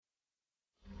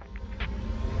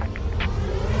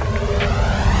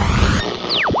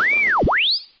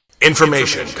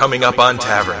Information coming up on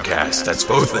Taverncast that's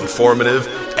both informative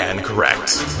and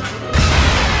correct.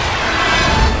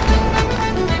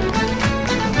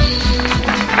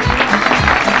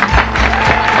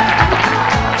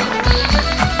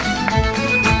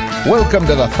 Welcome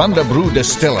to the Thunder Brew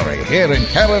Distillery here in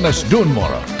Caranus,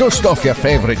 Dunmore. Dust off your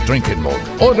favourite drinking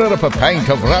mug, order up a pint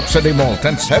of Rhapsody Malt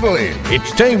and settle in.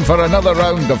 It's time for another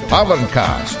round of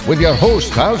Taverncast with your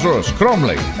hosts Azros,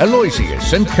 Cromley,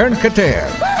 Aloysius and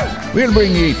Kern-Kater. We'll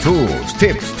bring ye tools,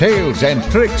 tips, tales and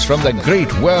tricks from the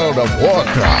great world of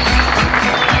Warcraft.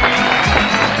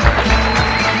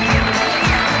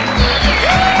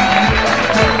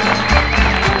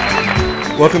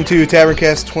 Welcome to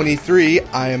Taverncast 23.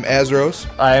 I am Azros.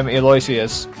 I am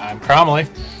Aloysius. I'm Cromley.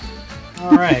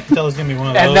 All right, I can tell it's going to be one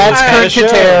of those. And that's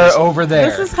Kern-Kater over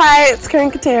there. It's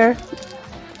Kern-Kater.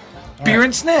 Beer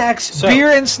and snacks. Beer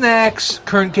and snacks.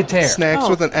 Kern-Kater. Snacks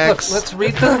with an X. Let's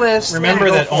read the list. Remember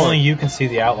that only you can see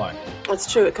the outline.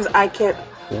 That's true, because I can't.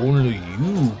 Only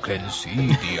you can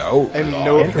see the outline.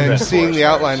 And seeing the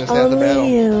outline is half the battle.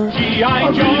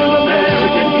 G.I. Joe,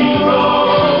 American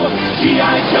hero.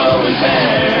 G.I. Joe is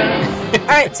there.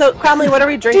 Alright, so Cromley, what are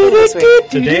we drinking this week?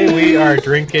 Today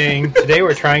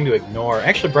we're trying to ignore,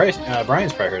 actually Brian's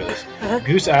probably heard of this,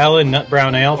 Goose Island Nut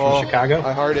Brown Ale from Chicago.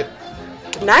 I heard it.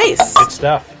 Nice. Good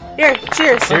stuff. Here,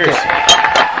 cheers. Cheers.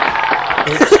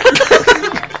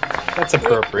 That's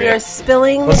appropriate. You're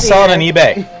spilling Let's sell it on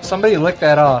eBay. Somebody lick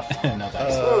that off. No,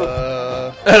 thanks.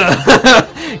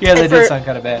 Yeah, they did sound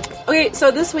kind of bad. Okay,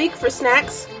 so this week for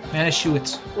snacks,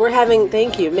 Manischewitz. we're having,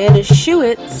 thank you,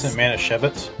 Manischewitz. Isn't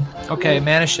Manischewitz? Okay,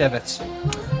 Manischewitz.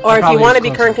 Or if you want to be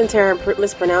close. Kern-Kater and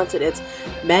mispronounce it, it's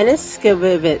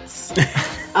Manischewitz.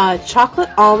 Chocolate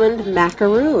almond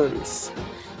macaroons.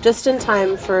 Just in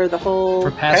time for the whole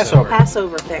For Passover.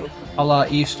 Passover thing. A la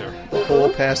Easter. The whole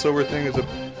Passover thing as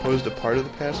opposed to part of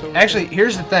the Passover? Actually,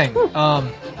 here's the thing.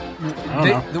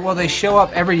 They show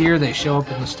up every year. They show up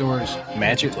in the stores.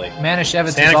 Magically.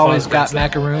 Manischewitz Santa has always Claus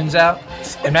got brings them. macaroons out.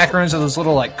 And macaroons are those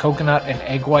little like coconut and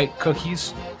egg white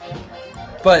cookies.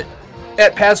 But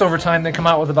at Passover time, they come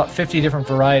out with about 50 different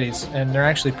varieties, and they're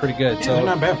actually pretty good. Yeah, So they're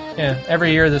not bad. yeah,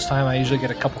 every year this time I usually get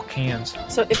a couple cans.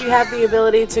 So if you have the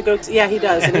ability to go to... Yeah, he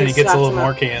does. And then he gets a stocks little them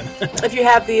more up. can. If you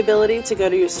have the ability to go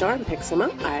to your store and pick some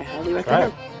up, I highly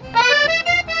recommend.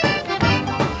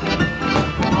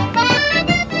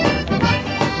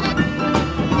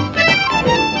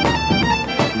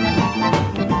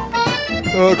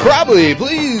 Cromley,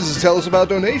 please tell us about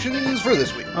donations for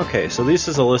this week. Okay, so this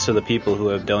is a list of the people who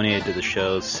have donated to the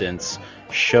show since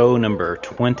show number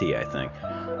 20, I think.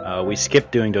 We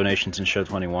skipped doing donations in show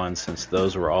 21 since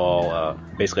those were all,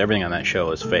 basically everything on that show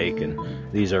was fake,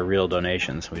 and these are real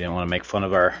donations. We didn't want to make fun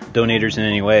of our donators in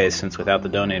any way, since without the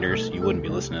donators, you wouldn't be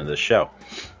listening to this show.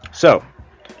 So,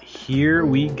 here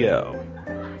we go.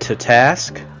 To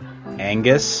Task,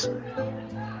 Angus,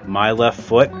 My Left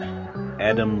Foot,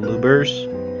 Adam Lubers,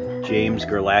 James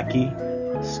Gerlacki,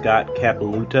 Scott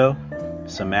Capiluto,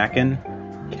 Samakin,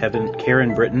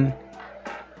 Karen Britton,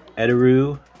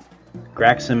 Ederu,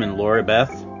 Graxam and Laura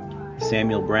Beth,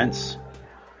 Samuel Brents,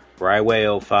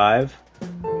 Ryway 05,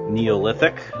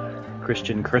 Neolithic,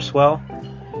 Christian Criswell,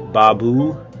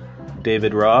 Babu,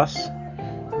 David Ross,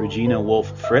 Regina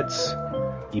Wolf Fritz,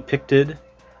 Epicted,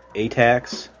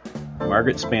 Atax,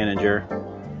 Margaret Spanager,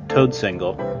 Toad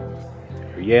Single,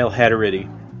 Yale Hatterity,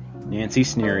 Nancy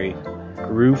Sneery,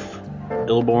 Groof,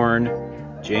 Ilborn,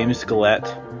 James Gillette,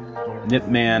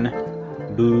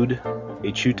 Nipman, Bood,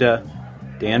 Echuta,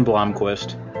 Dan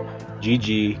Blomquist,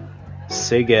 GG,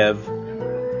 Segev,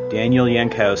 Daniel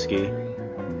Yankowski,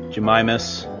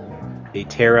 Jemimus,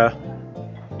 Atera,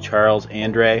 Charles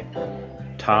Andre,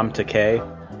 Tom Takei,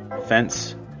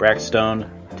 Fence, Brackstone,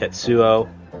 Tetsuo,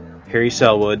 Harry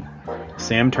Selwood,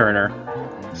 Sam Turner,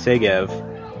 Segev,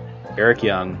 Eric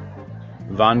Young,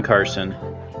 Von Carson,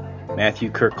 Matthew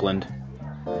Kirkland,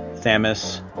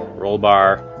 Thamus,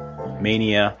 Rollbar,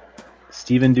 Mania,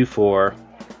 Stephen Dufour,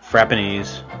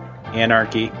 Frappanese,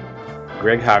 Anarchy,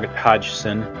 Greg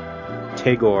Hodgson,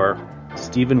 Tagore,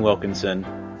 Stephen Wilkinson,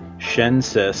 Shen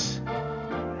Sis,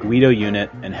 Guido Unit,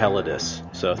 and Helidus.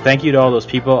 So thank you to all those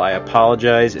people. I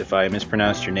apologize if I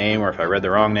mispronounced your name, or if I read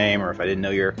the wrong name, or if I didn't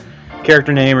know your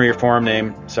character name or your forum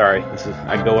name. Sorry,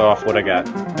 I go off what I got.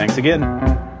 Thanks again.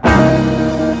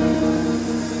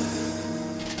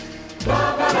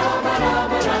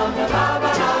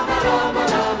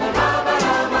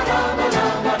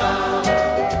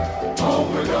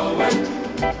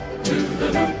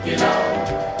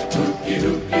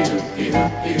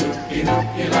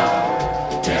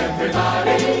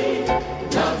 Everybody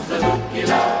loves the hooky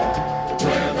low,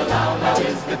 where the low low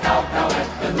is the cow cow at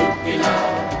the hooky.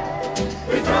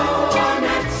 We throw our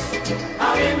nets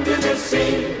out into the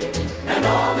sea, and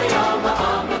all the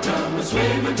ama come a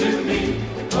swimming to me.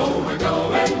 Oh, we're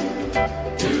going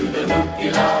to the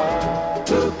hooky-la,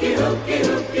 hooky, hooky,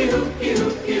 hooky, hooky,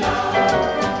 hooky-la.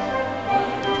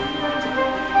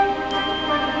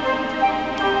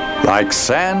 Like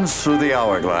sands through the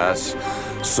hourglass,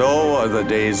 so are the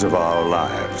days of our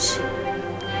lives.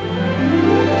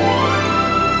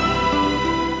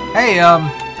 Hey,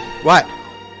 What?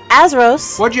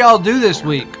 Azros. what'd y'all do this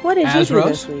week? What did you do Azros?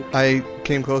 this week? I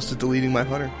came close to deleting my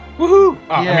hunter. Woohoo!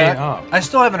 Oh, Yeah, I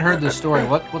still haven't heard this story.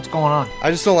 What's going on?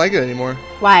 I just don't like it anymore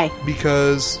Why?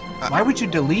 because Why would you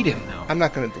delete him though? I'm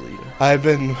not going to delete it. I've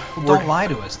been Don't lie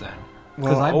to us then. 'Cause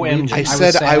Well, I believed you. I was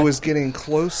said I sad. was getting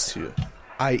close to,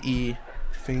 i.e.,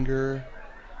 finger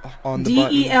on the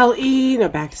button. DELE. No,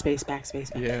 backspace.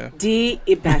 Yeah. Backspace.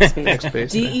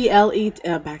 Backspace. DELE.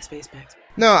 Backspace.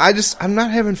 No, I'm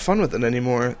not having fun with it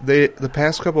anymore. The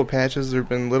past couple of patches, there have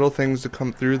been little things that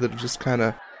come through that are just kind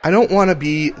of. I don't want to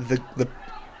be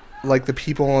the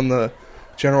people on the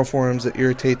general forums that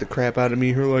irritate the crap out of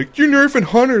me who are like, you're nerfing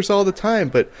hunters all the time.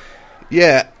 But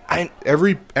yeah,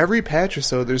 every patch or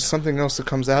so, there's something else that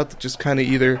comes out that just kind of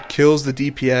either kills the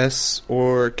DPS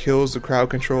or kills the crowd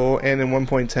control. And in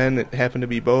 1.10, it happened to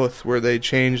be both, where they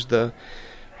changed the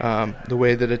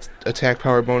way that attack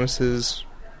power bonuses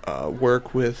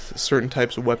work with certain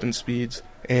types of weapon speeds.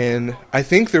 And I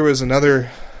think there was another,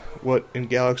 what in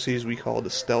Galaxies we called a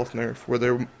stealth nerf, where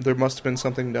there must have been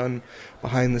something done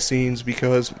behind the scenes,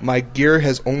 because my gear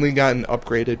has only gotten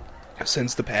upgraded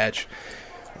since the patch.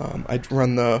 I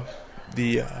run the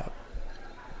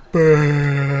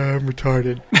I'm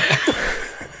retarded.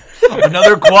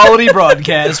 Another quality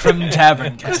broadcast from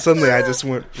Tavern. Suddenly I just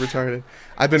went retarded.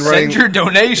 I've been Send running your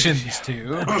donations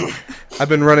to. I've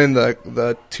been running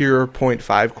the tier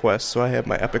 0.5 quests, so I have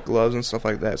my epic gloves and stuff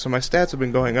like that. So my stats have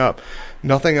been going up.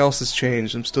 Nothing else has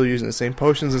changed. I'm still using the same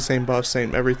potions, the same buffs,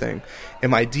 same everything. And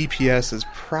my DPS is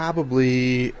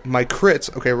probably my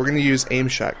crits. Okay, we're going to use aim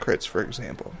shot crits, for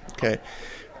example. Okay.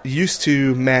 Used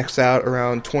to max out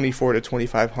around 24 to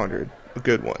 2500. A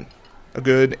good one. A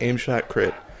good aim shot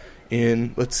crit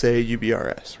in, let's say,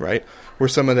 UBRS, right? Where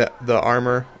some of the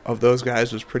armor of those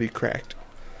guys was pretty cracked.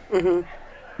 Mm-hmm.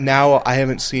 Now I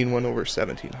haven't seen one over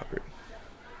 1700.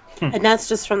 And that's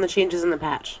just from the changes in the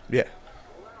patch. Yeah.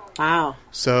 Wow.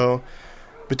 So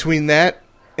between that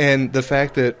and the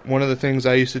fact that one of the things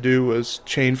I used to do was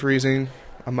chain freezing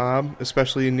a mob,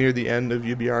 especially near the end of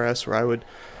UBRS, where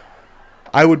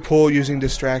I would pull using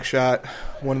distract shot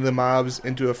one of the mobs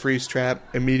into a freeze trap,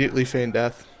 immediately feign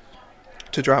death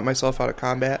to drop myself out of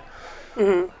combat.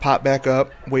 Mm-hmm. Pop back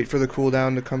up, wait for the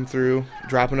cooldown to come through,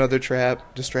 drop another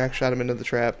trap, distract shot him into the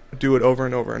trap, do it over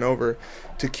and over and over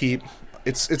to keep.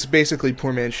 It's basically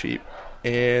poor man's sheep.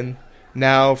 And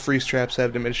now freeze traps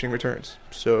have diminishing returns,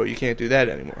 so you can't do that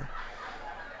anymore.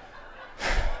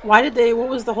 What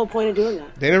was the whole point of doing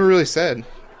that? They never really said.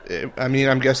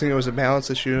 I'm guessing it was a balance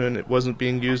issue and it wasn't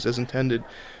being used as intended.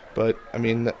 But,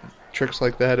 tricks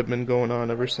like that have been going on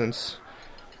ever since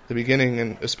the beginning,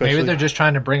 and especially Maybe they're just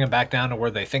trying to bring them back down to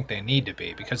where they think they need to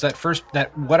be, because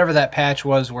whatever that patch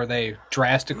was where they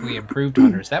drastically improved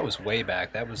hunters, that was way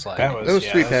back. That was like that was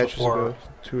 3 patches ago.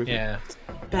 2 ago. Yeah.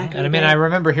 Back And I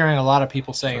remember hearing a lot of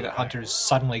people saying that hunters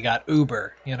suddenly got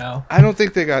uber, I don't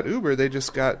think they got uber. They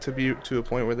just got to be to a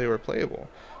point where they were playable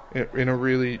in a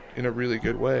really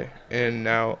good way. And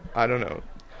now I don't know.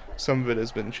 Some of it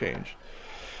has been changed.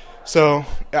 So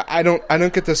I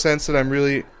don't get the sense that I'm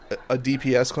really a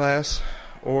DPS class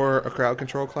or a crowd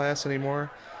control class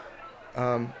anymore.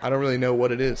 I don't really know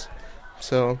what it is.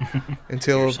 So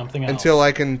until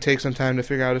I can take some time to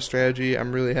figure out a strategy,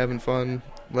 I'm really having fun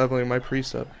leveling my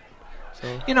priest up.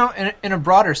 So in a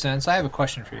broader sense, I have a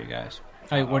question for you guys.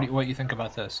 What you think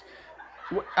about this?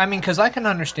 Because I can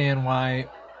understand why,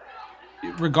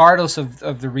 regardless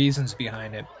of the reasons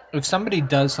behind it, if somebody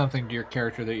does something to your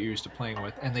character that you're used to playing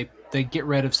with, and they get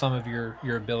rid of some of your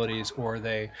abilities, or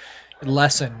they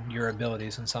lessen your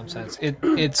abilities in some sense,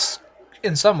 it's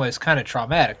in some ways kind of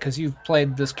traumatic, because you've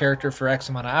played this character for X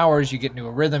amount of hours, you get into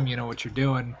a rhythm, you know what you're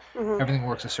doing, everything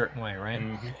works a certain way, right?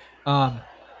 Mm-hmm.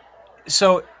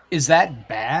 So is that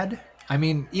bad?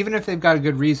 Even if they've got a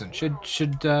good reason, should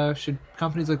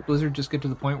companies like Blizzard just get to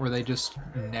the point where they just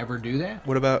never do that?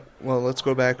 What about, let's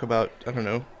go back about,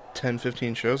 10,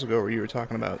 15 shows ago where you were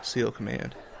talking about Seal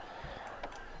Command.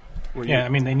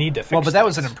 They need to fix but that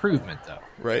was an improvement, though.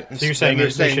 Right. So you're saying they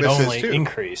should only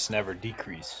increase, never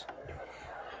decrease.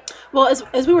 Well,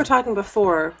 as we were talking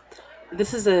before,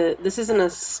 this isn't a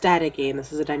static game.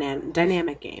 This is a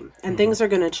dynamic game, and things are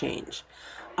going to change.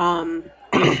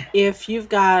 If you've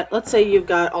got, let's say you've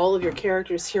got all of your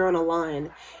characters here on a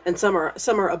line, and some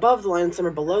are above the line and some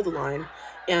are below the line,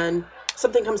 and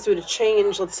something comes through to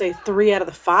change, let's say 3 out of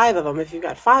the 5 of them, if you've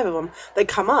got 5 of them, they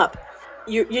come up,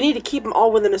 you need to keep them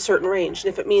all within a certain range.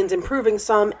 And if it means improving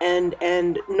some and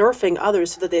nerfing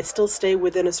others so that they still stay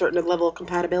within a certain level of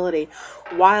compatibility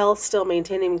while still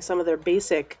maintaining some of their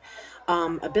basic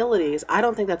abilities, I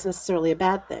don't think that's necessarily a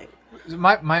bad thing.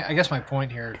 I guess my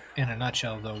point here, in a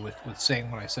nutshell, though, with saying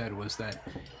what I said, was that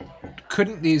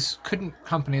couldn't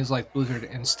companies like Blizzard,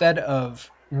 instead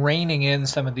of reining in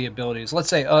some of the abilities, let's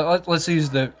say, let's use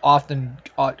the often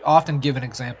given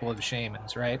example of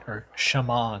shamans, right, or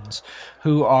shamans,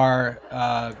 who are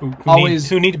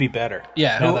who need to be better.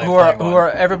 Yeah, who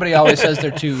are everybody always says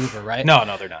they're too uber, right? No,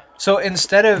 they're not. So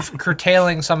instead of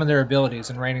curtailing some of their abilities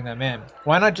and reining them in,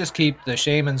 why not just keep the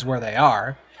shamans where they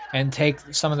are? And take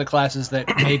some of the classes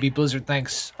that maybe Blizzard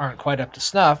thinks aren't quite up to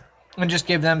snuff, and just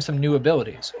give them some new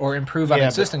abilities, or improve on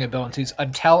existing abilities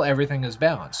until everything is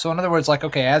balanced. So in other words, like,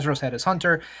 okay, Azros had his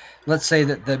Hunter. Let's say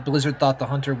that the Blizzard thought the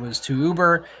Hunter was too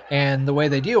uber, and the way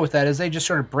they deal with that is they just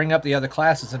sort of bring up the other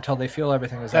classes until they feel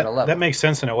everything is at a level. That makes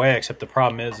sense in a way, except the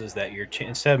problem is that you're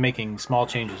instead of making small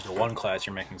changes to one class,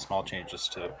 you're making small changes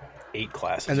to 8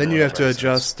 classes. And then you have to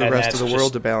adjust the rest of the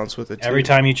world to balance with it, too. Every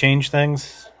time you change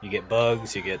things, you get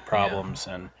bugs, you get problems,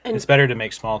 and it's better to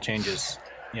make small changes,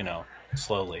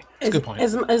 slowly. That's a good point.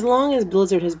 As long as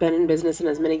Blizzard has been in business and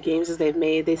as many games as they've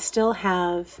made, they still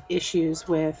have issues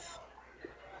with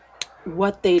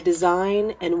what they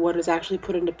design and what is actually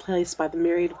put into place by the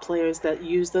myriad of players that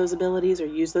use those abilities or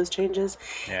use those changes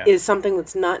is something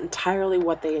that's not entirely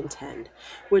what they intend,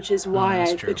 which is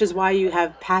why you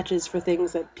have patches for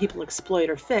things that people exploit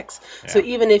or fix. So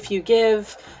even if you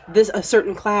give a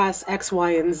certain class X,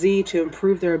 Y, and Z to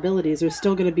improve their abilities, there's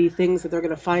still going to be things that they're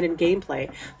going to find in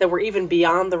gameplay that were even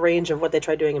beyond the range of what they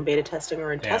tried doing in beta testing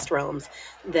or in test realms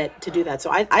to do that.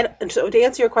 So so to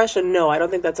answer your question, no, I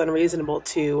don't think that's unreasonable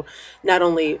to not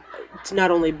only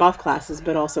buff classes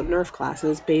but also nerf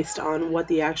classes based on what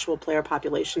the actual player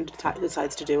population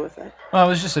decides to do with it. Well, it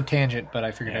was just a tangent, but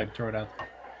I figured I'd throw it out there.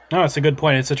 No, it's a good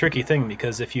point. It's a tricky thing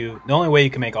because the only way you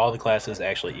can make all the classes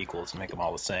actually equal is to make them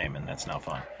all the same, and that's not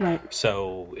fun. Right.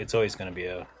 So it's always going to be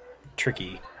a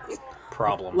tricky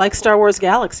problem. Like Star Wars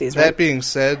Galaxies, right? That being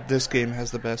said, this game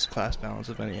has the best class balance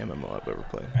of any MMO I've ever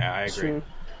played. Yeah, I agree. Sure.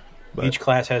 But each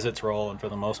class has its role, and for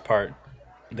the most part,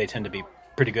 they tend to be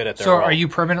pretty good at their role. So are you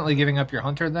permanently giving up your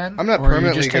Hunter then? I'm not or permanently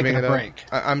are you just giving taking it a break?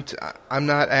 up. I'm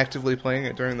not actively playing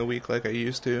it during the week like I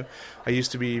used to. I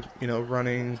used to be,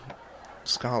 running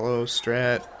Scalo,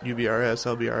 Strat, UBRS,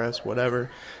 LBRS, whatever,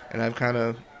 and I've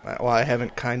I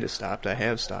haven't stopped. I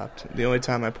have stopped. The only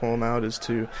time I pull them out is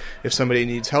if somebody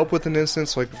needs help with an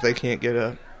instance, like if they can't get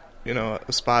a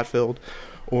spot filled,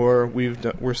 or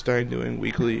we're starting doing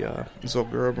weekly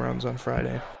Zul'Gurub runs on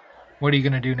Friday. What are you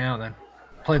going to do now then?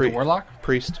 Play the Warlock?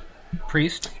 Priest.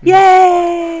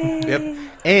 Yay!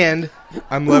 Yep. And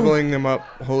I'm leveling them up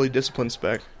Holy Discipline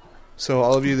spec. So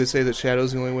all of you that say that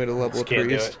Shadow's the only way to level a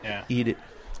Priest, eat it.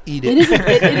 Eat it.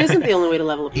 It isn't the only way to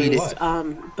level a Priest.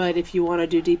 But if you want to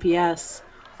do DPS,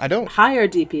 I don't. Higher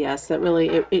DPS, that really,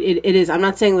 it is. I'm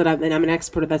not saying that I'm an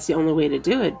expert or that's the only way to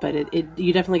do it, but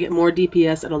you definitely get more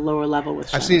DPS at a lower level with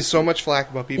Shadow. I've seen so much flack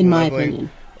about people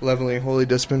leveling Holy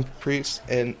Discipline Priests,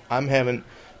 and I'm having...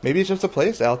 Maybe it's just a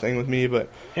playstyle thing with me, but...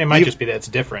 It might just be that it's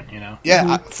different,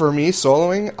 Yeah, for me,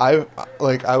 soloing,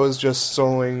 I was just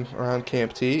soloing around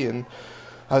Camp T, and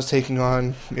I was taking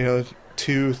on,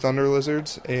 2 Thunder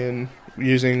Lizards, and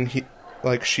using,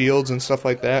 shields and stuff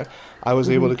like that. I was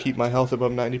able to keep my health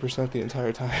above 90% the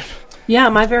entire time. Yeah,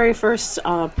 my very first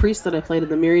priest that I played, in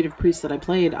the myriad of priests that I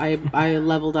played, I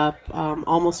leveled up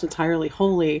almost entirely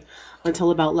Holy until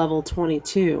about level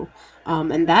 22.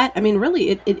 And that,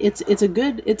 really, it's a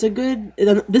good.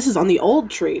 This is on the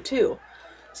old tree too,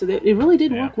 so it really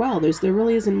did work well. There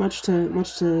really isn't much to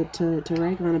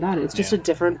rag on about it. It's just a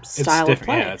different style of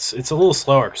play. Yeah, it's a little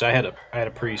slower because I had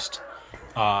a priest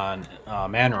on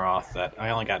Manroth that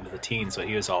I only got into the teens, but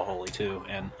he was all holy too.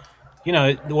 And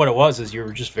what it was is you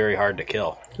were just very hard to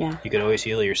kill. Yeah, you could always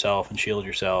heal yourself and shield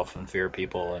yourself and fear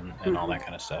people and all that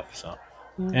kind of stuff. So.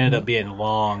 It ended up being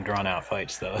long, drawn-out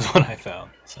fights, though, is what I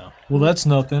found. So. Well, that's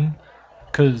nothing,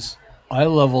 because I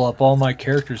level up all my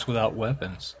characters without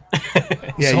weapons.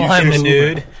 Yeah, so I'm the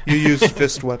dude. You use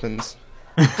fist weapons.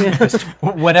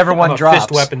 Whenever one I'm a drops.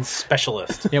 fist weapon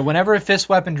specialist. Yeah, whenever a fist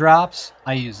weapon drops,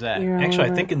 I use that. You're all Actually, I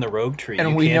over think it. in the rogue tree And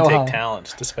you we can know take how-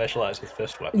 talents to specialize with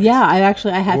fist weapons. Yeah, I had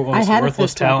Most a worthless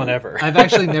fist talent weapon. ever. I've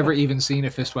actually never even seen a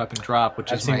fist weapon drop,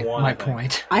 which I've is seen one, my I think.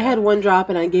 point. I had one drop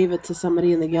and I gave it to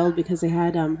somebody in the guild because they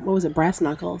had what was it, brass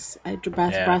knuckles? Brass Yeah, I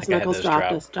think I had knuckles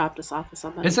those dropped us off with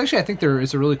somebody. It's actually, I think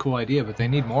it's a really cool idea, but they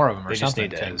need more of them or They just something.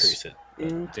 need to increase it.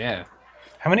 Yeah.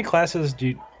 How many classes do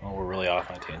you... Oh, we're really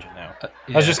off on a tangent now. I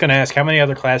yeah. was just going to ask, how many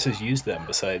other classes use them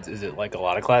besides... Is it like a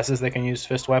lot of classes that can use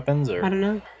fist weapons? Or I don't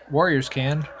know. Warriors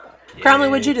can.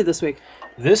 Cromley, what'd you do this week?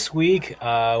 This week,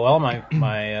 well,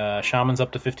 my shaman's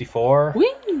up to 54.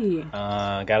 Whee!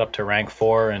 Got up to rank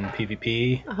 4 in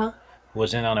PvP. Uh-huh.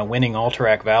 Was in on a winning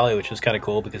Alterac Valley, which was kind of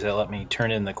cool because it let me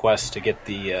turn in the quest to get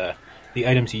the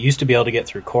items you used to be able to get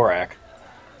through Korak,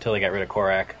 until they got rid of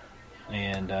Korak.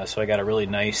 And so I got a really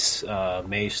nice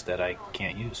mace that I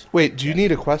can't use. Wait, do you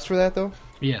need a quest for that though?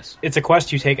 Yes. It's a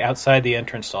quest you take outside the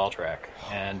entrance to Alterac.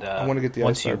 And I want to get the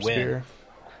once ice you barb win, spear.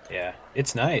 yeah,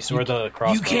 it's nice. Or the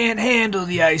crossbow. You can't handle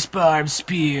the ice barb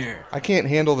spear. I can't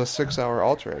handle the 6-hour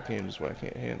Alterac game is what I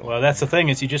can't handle. Well, that's the thing,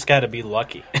 is you just got to be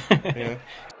lucky. Yeah.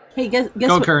 Hey, guess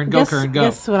Go, what, Kern, go, guess, Kern, go.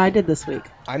 Guess what I did this week?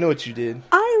 I know what you did.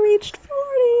 I reached 40.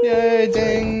 Yay,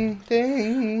 ding,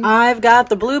 ding. I've got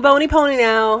the blue bony pony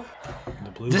now.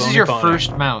 The blue This is bony your pony.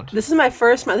 first mount. This is my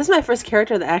first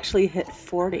character that actually hit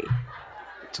 40.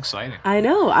 It's exciting. I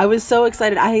know. I was so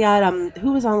excited. I got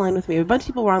who was online with me? A bunch of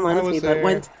people were online I with me, was but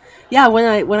there.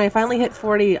 when I finally hit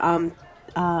 40,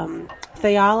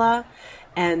 Thayala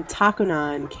and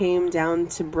Takunan came down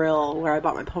to Brill where I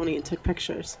bought my pony and took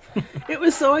pictures. It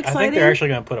was so I exciting. think they're actually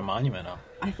going to put a monument up.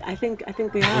 I think they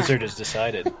are. Blizzard has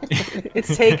decided.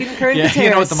 It's taken Kern Yeah, Katera you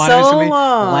know what the monument's so gonna be?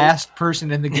 long. Last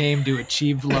person in the game to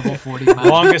achieve level 40 mount.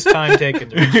 Longest time taken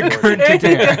to reach 40. There you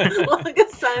go.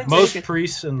 Longest time Most taken.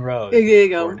 priests in rows. There you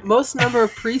go. 40. Most number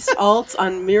of priest alts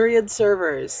on myriad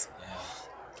servers.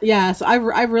 Yeah, so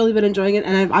I've really been enjoying it,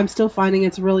 and I'm still finding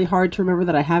it's really hard to remember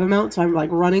that I have a mount. So I'm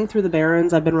like running through the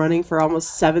barrens. I've been running for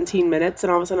almost 17 minutes, and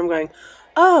all of a sudden I'm going,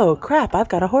 "Oh crap! I've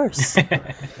got a horse."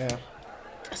 Yeah.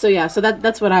 So yeah, so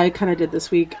that's what I kind of did this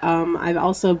week. I've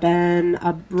also been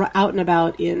out and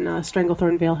about in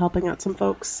Stranglethorn Vale helping out some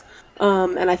folks,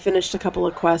 and I finished a couple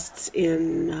of quests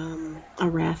in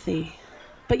Arathi.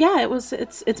 But yeah,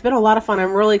 it's been a lot of fun.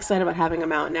 I'm really excited about having a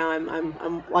mount now.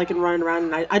 I'm liking running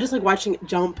around, and I just like watching it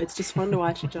jump. It's just fun to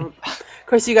watch it jump. Of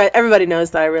course, everybody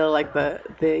knows that I really like the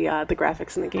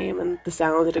graphics in the game and the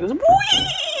sound that it goes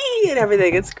whee and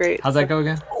everything. It's great. How's that go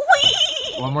again?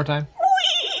 Whee! One more time.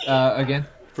 Again.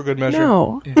 For good measure.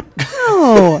 No,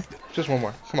 no. Just one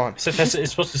more. Come on. It's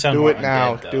supposed to sound Do more it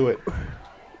now. undead, though. Do it.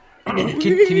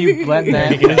 Can you blend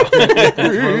that with the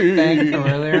throat thing from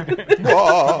earlier?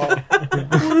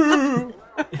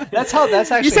 That's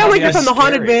actually. You sound like you're how from the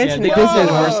Haunted scary. Mansion Yeah, at the Disney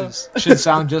Disney World. horses should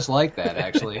sound just like that,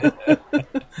 actually.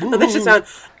 Oh, this should sound.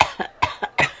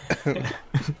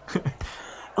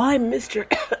 I'm Mr.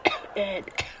 Ed.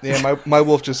 Yeah, my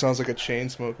wolf just sounds like a chain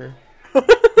smoker.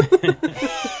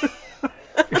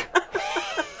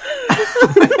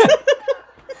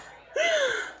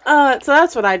 So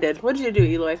that's what I did. What did you do,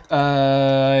 Eloy?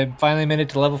 I finally made it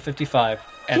to level 55,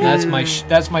 and that's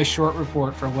my short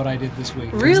report for what I did this week.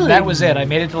 Really? That was it. I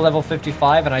made it to level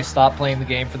 55, and I stopped playing the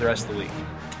game for the rest of the week.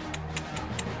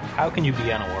 How can you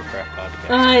be on a Warcraft podcast?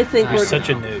 I think You're we're such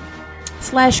a noob.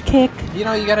 slash kick. You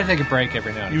know, you got to take a break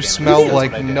every now and You again. smell That's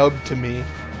like what I did. nub to me.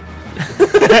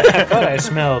 I thought I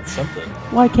smelled something.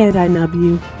 Why can't I nub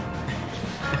you?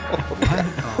 Oh, God.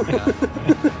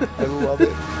 I love it.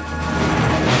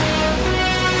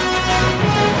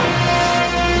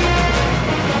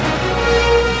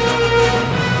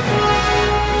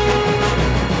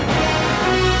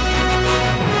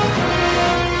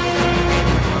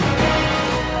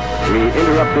 We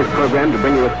interrupt this program to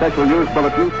bring you a special news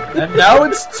bulletin. And now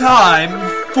it's time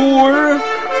for...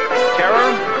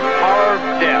 Terror, horror,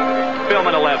 death. Film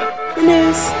at 11.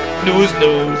 News. News. The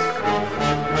news.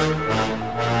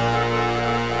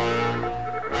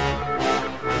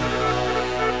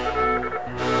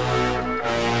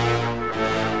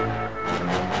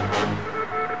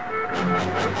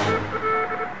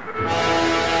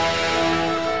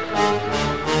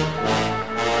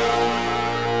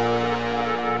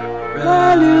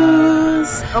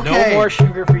 Okay. No more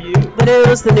sugar for you. The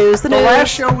news. The news. The The news. last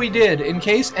show we did, in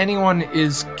case anyone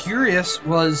is curious,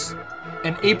 was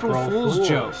an April Fool's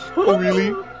joke. Oh, really?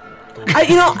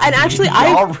 And actually,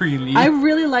 Y'all really? I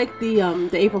really like the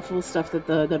April Fool's stuff that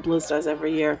Blizz does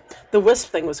every year. The Wisp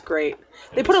thing was great.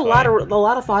 They put a lot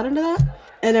of thought into that.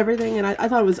 and everything, and I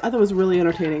thought it was really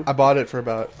entertaining. I bought it for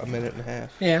about a minute and a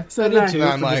half. Yeah, So I did I. did too. And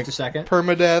For I'm like, just a second.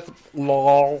 permadeath,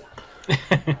 lol.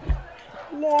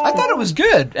 I thought it was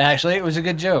good. Actually, it was a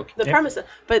good joke. The premise,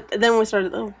 but then we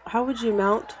started. Oh, how would you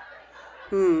mount?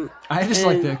 I just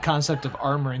like the concept of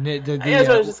armor. And That's what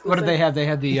I was just what gonna did they say. have? They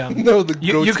had the No, the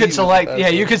you goatee could was select the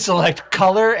best you one. could select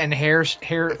color and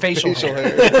facial hair.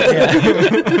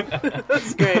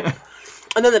 That's great.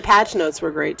 And then the patch notes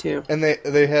were great too. And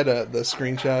they had the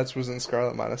screenshots was in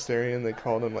Scarlet Monastery, and they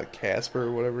called him like Casper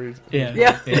or whatever.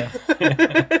 Yeah.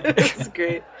 That's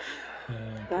great.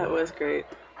 That was great.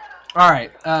 All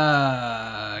right,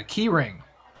 keyring.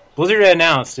 Blizzard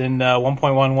announced in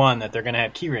 1.11 that they're going to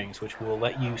have key rings, which will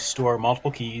let you store multiple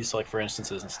keys, like for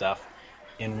instances and stuff,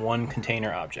 in one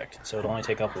container object. So it'll only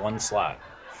take up one slot.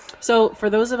 So for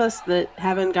those of us that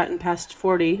haven't gotten past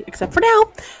 40, except for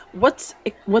now, what's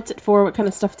it for? What kind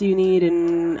of stuff do you need?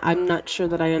 And I'm not sure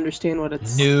that I understand what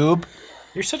it's. Noob.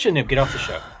 You're such a noob. Get off the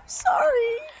show.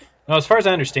 Sorry. No, as far as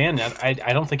I understand, I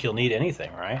don't think you'll need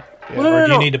anything, right? Yeah. Well, no, or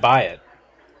do you no. need to buy it?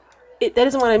 That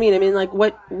isn't what I mean. I mean, like,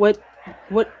 what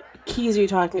keys are you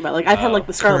talking about? Like, I've had like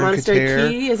the Scarlet Monastery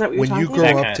key. Is that what you're talking about? When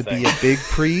you grow up to be a big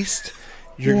priest,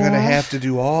 you're going to have to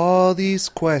do all these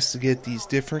quests to get these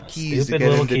different keys to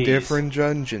get into different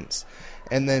dungeons.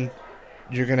 And then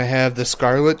you're going to have the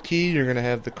Scarlet key, you're going to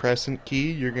have the Crescent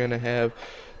key, you're going to have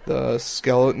the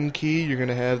Skeleton key, you're going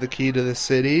to have the key to the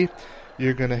city,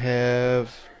 you're going to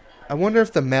have... I wonder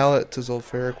if the Mallet to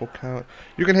Zul'Farrak will count.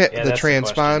 You're going to have the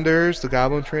transponders, the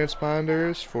Goblin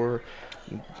transponders for...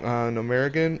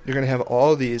 Nomerigan, you're going to have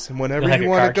all these, and whenever you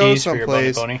want to go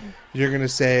someplace, you're going to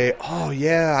say, oh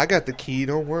yeah, I got the key,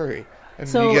 don't worry. And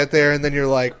So- you get there, and then you're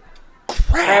like,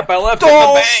 Crap, I left it in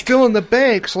the bank. still in the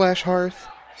bank, /hearth.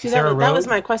 See, that was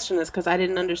my question, is because I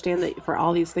didn't understand that for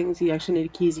all these things you actually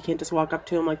need keys. You can't just walk up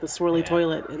to them like the swirly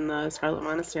toilet in the Scarlet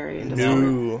Monastery. And just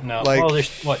No. Well,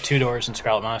 there's, 2 doors in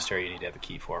Scarlet Monastery you need to have a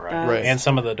key for, right? Right. And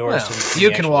some of the doors Well, in you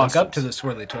the can actual walk up instance. to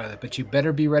the swirly toilet, but you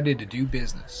better be ready to do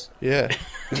business. Yeah,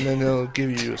 and then they'll give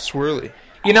you a swirly.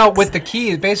 You know, with the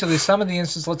keys, basically some of the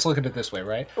instances, let's look at it this way,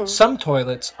 right? Some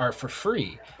toilets are for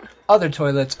free. Other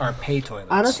toilets are pay toilets.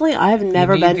 Honestly, I have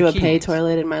never need been the to a pay keys.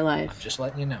 toilet in my life. Just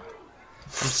letting you know.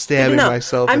 I'm stabbing No,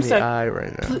 myself I'm in the sorry. eye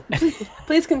right now.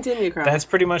 Please continue, Carl. That's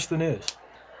pretty much the news.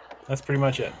 That's pretty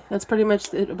much it. That's pretty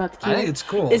much it about the key. I think it's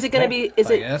cool. Is it going to be? Is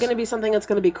I it guess. going to be something that's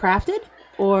going to be crafted,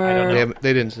 or I don't know.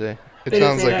 They didn't say. It They didn't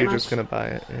sounds say like that you're much? just going to buy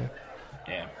it. Yeah.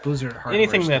 Yeah. Blizzard hardware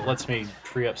Anything that store. lets me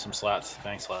free up some slots,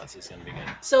 bank slots, is going to be good.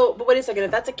 So, but wait a second.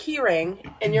 If that's a key ring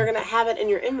and you're going to have it in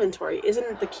your inventory,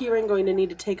 isn't the key ring going to need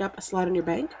to take up a slot in your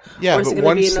bank? Yeah, Or is it but gonna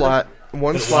one be another-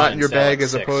 slot in your sell at bag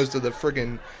as 6. opposed to the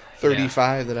friggin'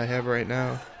 35 that I have right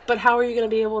now. But how are you going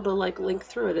to be able to like link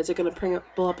through it? Is it going to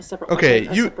pull up a separate? Okay,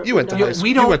 a you separate went to window? high school. We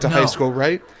You don't went to high know. school,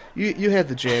 right? You had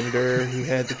the janitor who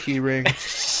had the key ring that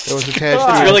was attached to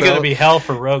It's your really going to belt. be hell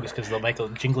for rogues because they'll make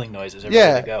those jingling noises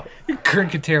everywhere they go. Kern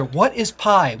Kater, what is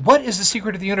pi? What is the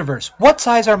secret of the universe? What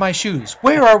size are my shoes?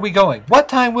 Where are we going? What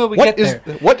time will we get there?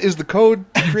 What is the code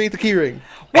to create the key ring?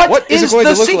 What is it is going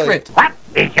the to look secret? like?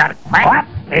 What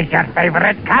is your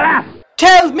favorite color?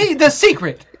 Tell me the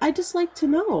secret. I just like to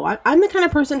know. I'm the kind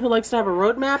of person who likes to have a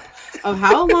roadmap of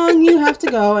how long you have to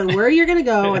go and where you're going to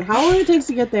go and how long it takes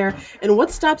to get there and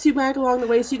what stops you back along the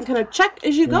way so you can kind of check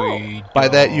as you go. By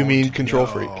that you mean control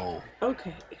freak.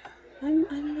 Okay. I'm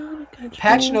not a control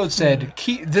Patch note freak. said,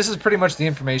 key. This is pretty much the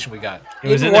information we got. It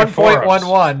was in in their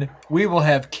 1.11, we will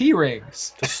have key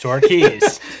rings. To store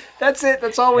keys. That's it.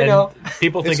 That's all we And know.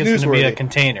 people think It's it's going to be a newsworthy.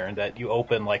 container that you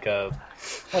open like a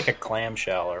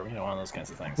clamshell or one of those kinds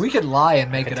of things. We could lie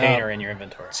and make it container up. in your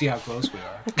inventory. See how close we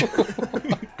are.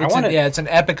 I want it. Yeah, it's an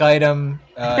epic item.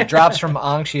 Drops from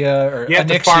Anxia or You have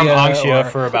to Onyxia farm Anxia or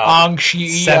for about Anxia.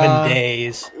 7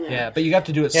 days. Yeah, but you have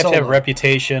to do it You have solo. to have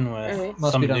reputation with Alright.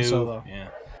 Must some be done new. solo. Yeah,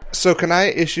 So can I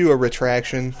issue a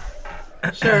retraction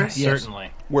Sure.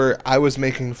 certainly. where I was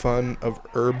making fun of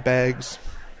herb bags?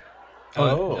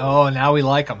 Oh, now we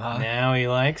like them, huh? Now he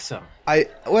likes them.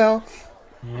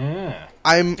 Yeah.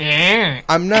 I'm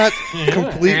not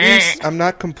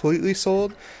completely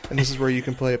sold, and this is where you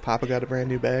can play Papa Got a Brand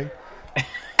New Bag.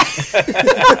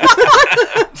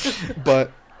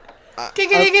 But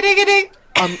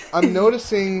I'm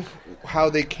noticing how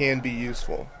they can be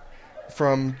useful.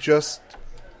 From just,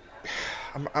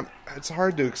 it's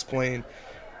hard to explain.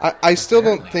 I still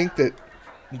don't think that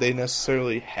they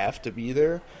necessarily have to be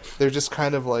there. They're just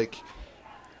kind of like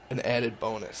an added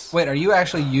bonus. Wait, are you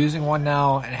actually using one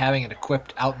now and having it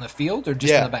equipped out in the field or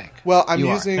just in the bank? Well, I'm You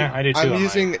are. using. Yeah, I do too I'm on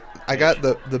using. I got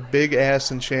the big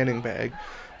ass enchanting bag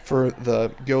for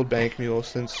the Guild Bank Mule,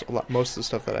 since most of the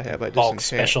stuff that I have I Bulk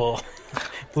disenchant. special.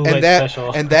 Blue light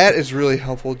special. And that is really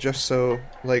helpful, just so,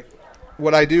 like,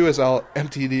 what I do is I'll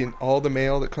empty all the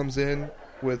mail that comes in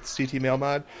with CT Mail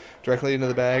Mod directly into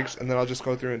the bags, and then I'll just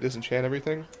go through and disenchant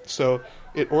everything. So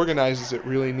it organizes it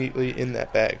really neatly in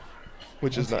that bag,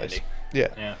 which is nice. Handy.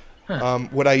 Yeah. Huh.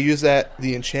 Would I use the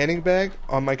enchanting bag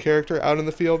on my character out in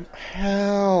the field?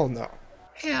 Hell no.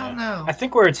 Hell no. I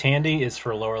think where it's handy is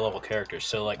for lower level characters.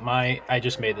 So like I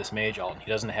just made this Mage Alt, and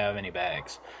he doesn't have any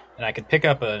bags, and I could pick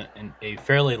up a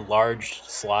fairly large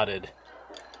slotted.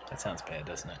 That sounds bad,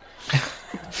 doesn't it?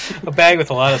 A bag with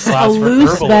a lot of slots for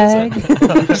herbalism.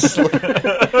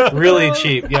 Really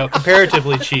cheap,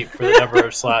 comparatively cheap for the number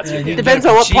of slots. It depends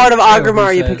on what part of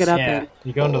Agrimar you pick it up in.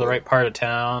 You go into the right part of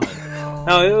town.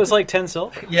 No, it was like 10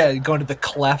 silver. Yeah, you go into the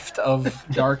cleft of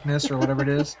darkness or whatever it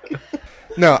is.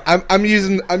 No, I'm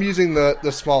using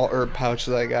the small herb pouch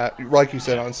that I got, like you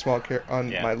said, on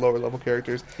my lower level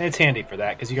characters. And it's handy for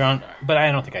that because you're on, but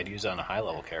I don't think I'd use it on a high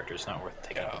level character. It's not worth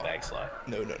taking up a bag slot.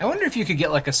 No. I wonder if you could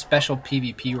get like a special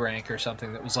PvP rank or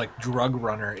something that was like Drug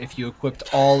Runner if you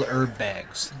equipped all herb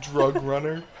bags. Drug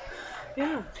Runner.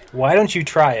 Yeah. Why don't you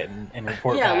try it and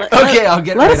report back? I'll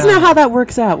get. Let us know how that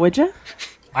works out, would you?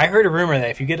 I heard a rumor that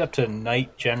if you get up to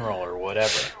Knight General or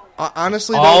whatever,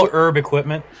 honestly, all herb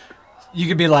equipment. You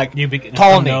could be like,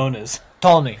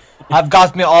 Tony, I've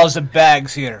got me all the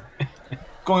bags here.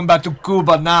 Going back to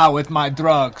Cuba now with my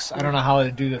drugs. I don't know how to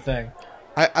do the thing.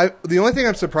 The only thing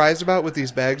I'm surprised about with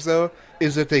these bags, though,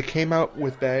 is that they came out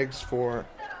with bags for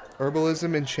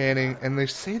herbalism, enchanting, and they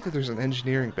say that there's an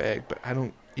engineering bag, but I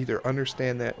don't either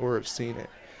understand that or have seen it.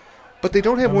 But they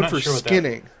don't have one for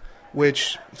skinning,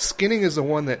 which skinning is the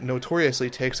one that notoriously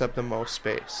takes up the most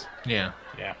space. Yeah.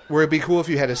 Where it'd be cool if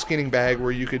you had a skinning bag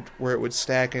where it would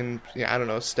stack in,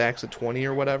 stacks of 20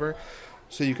 or whatever,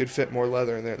 so you could fit more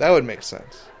leather in there. That would make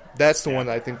sense. That's the one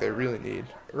that I think they really need.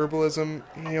 Herbalism,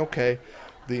 okay.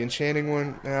 The enchanting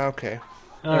one, okay.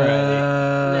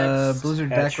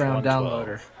 Blizzard background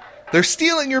downloader. They're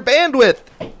stealing your bandwidth!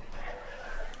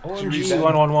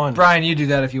 OMG111. Brian, you do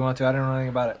that if you want to. I don't know anything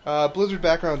about it. Blizzard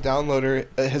background downloader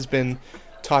has been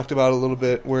talked about a little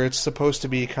bit, where it's supposed to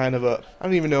be kind of I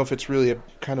don't even know if it's really a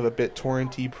kind of a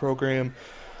BitTorrent-y program,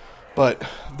 but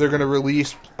they're going to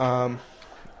release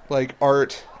like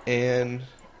art and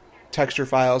texture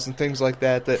files and things like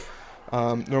that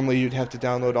normally you'd have to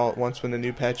download all at once when the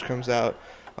new patch comes out.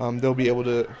 They'll be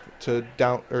able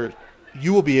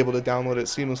you will be able to download it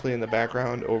seamlessly in the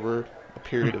background over a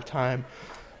period of time.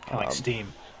 Like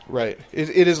Steam. Right.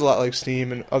 It is a lot like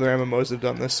Steam, and other MMOs have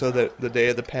done this so that the day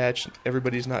of the patch,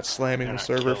 everybody's not slamming the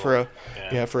server for a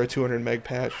 200 meg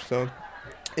patch. So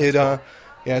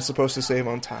it's supposed to save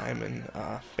on time and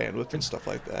bandwidth and stuff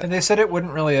like that. And they said it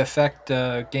wouldn't really affect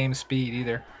game speed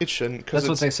either. It shouldn't. That's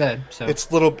what they said. So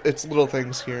it's little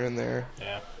things here and there.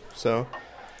 Yeah. So.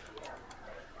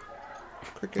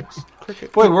 Crickets.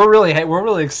 Boy, we're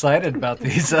really excited about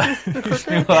these. It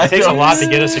takes a lot to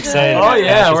get us excited. Oh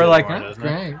yeah, we're like,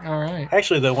 great, all right.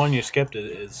 Actually, the one you skipped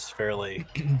is fairly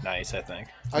nice, I think.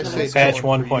 I say patch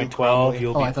 1.12,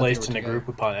 you'll be placed in a group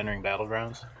upon entering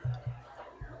battlegrounds.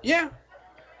 Yeah.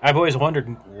 I've always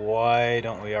wondered why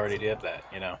don't we already do that?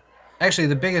 Actually,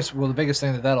 the biggest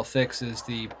thing that'll fix is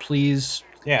the please.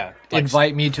 Yeah,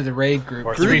 invite me to the raid group.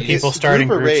 Or 3 people starting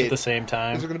groups at the same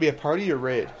time. Is it going to be a party or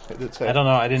raid? I don't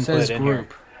know. I didn't put it in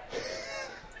group.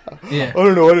 Here. Yeah. I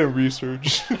don't know. I didn't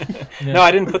research. No, I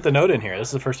didn't put the note in here. This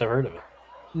is the first I've heard of it.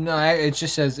 No, it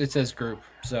just says group,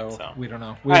 so we don't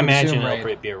know. I imagine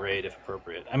it'll be a raid if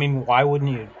appropriate. I mean, why wouldn't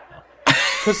you?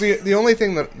 Because the only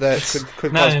thing that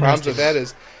could cause problems with that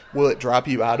is, will it drop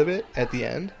you out of it at the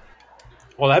end?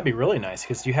 Well, that'd be really nice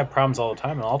because you have problems all the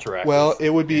time in Alterac. Well, it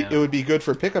would be good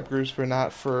for pickup groups, but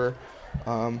not for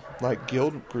like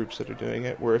guild groups that are doing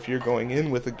it. Where if you're going in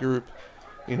with a group,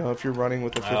 if you're running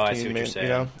with a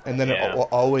 15-man, and then it will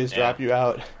always drop you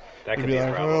out. That could be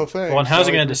a problem. Well, and how's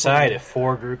it going to decide if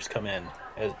 4 groups come in?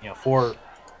 As 4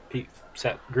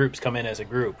 set groups come in as a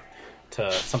group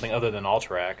to something other than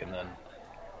Alterac, and then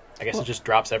I guess it just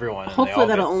drops everyone. And hopefully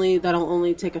that'll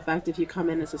only take effect if you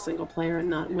come in as a single player and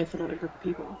not with another group of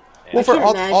people. Yeah. Well, for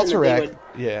Alterac,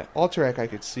 Alterac I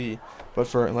could see, but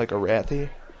for like a Arathi,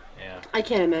 I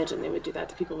can't imagine they would do that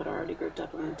to people that are already grouped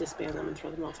up and disband them and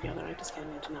throw them all together. I just can't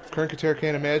imagine that. Kern Kater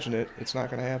can't imagine it. It's not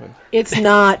going to happen. It's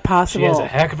not possible. She has a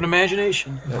heck of an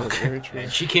imagination. That is very true. And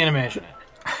she can't imagine it.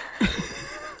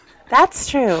 That's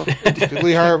true. Did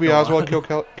Lee Harvey Oswald kill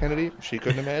Kennedy? She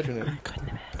couldn't imagine it. I couldn't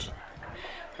imagine.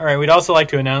 All right, we'd also like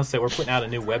to announce that we're putting out a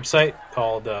new website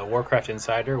called Warcraft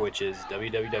Insider, which is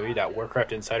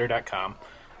www.warcraftinsider.com.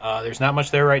 There's not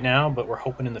much there right now, but we're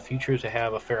hoping in the future to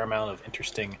have a fair amount of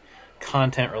interesting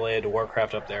content related to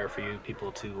Warcraft up there for you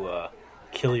people to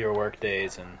kill your work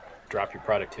days and drop your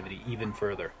productivity even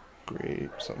further. Great.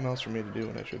 Something else for me to do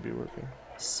when I should be working.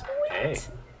 Sweet. Hey, Is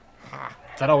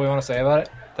that all we want to say about it?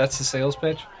 That's the sales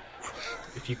pitch?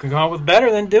 if you can come up with better,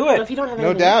 then do Well, it. if you don't have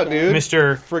No anything doubt, else, then dude.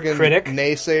 Mr. Friggin' Critic.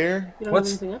 naysayer. you don't have What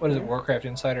anything up is it, there.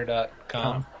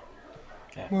 warcraftinsider.com?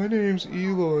 My name's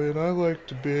Eloy, and I like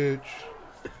to bitch.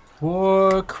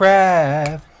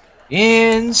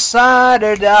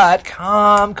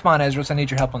 warcraftinsider.com. Come on, Ezra, I need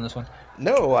your help on this one.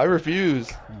 No, I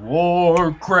refuse.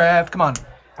 Warcraft, come on.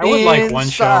 I would like one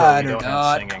show where we don't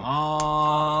have singing.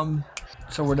 Insider.com.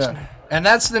 So we're done. And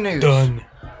that's the news. Done.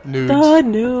 Nudes. The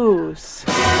news.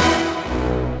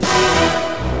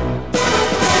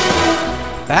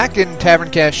 Back in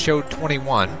Taverncast Show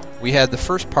 21, we had the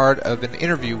first part of an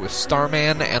interview with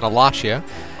Starman and Alacia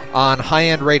on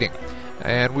high-end rating.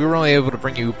 And we were only able to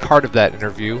bring you part of that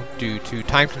interview due to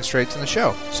time constraints in the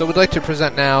show. So we'd like to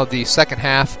present now the second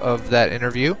half of that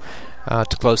interview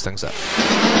to close things up.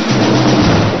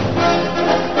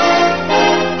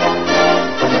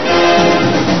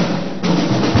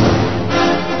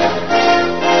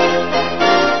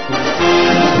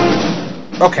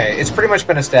 Okay, it's pretty much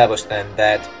been established then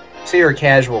that, say you're a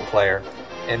casual player,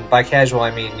 and by casual I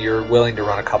mean you're willing to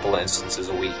run a couple of instances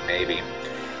a week maybe.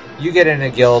 You get in a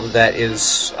guild that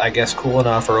is, I guess, cool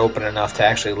enough or open enough to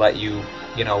actually let you,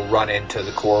 run into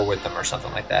the core with them or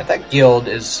something like that. That guild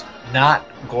is not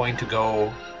going to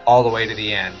go all the way to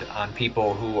the end on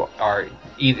people who are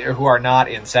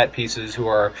not in set pieces, who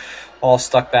are all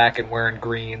stuck back and wearing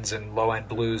greens and low-end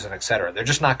blues and etc. They're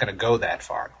just not going to go that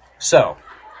far. So,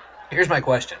 here's my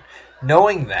question.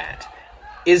 Knowing that,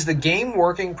 is the game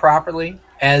working properly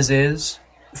as is,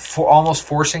 for almost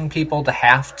forcing people to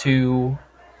have to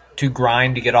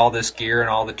grind to get all this gear and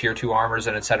all the tier 2 armors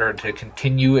and etc. to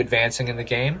continue advancing in the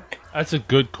game? That's a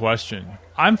good question.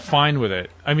 I'm fine with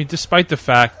it. I mean, despite the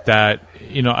fact that,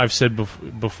 I've said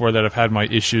before that I've had my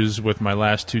issues with my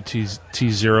last two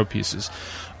T0 pieces.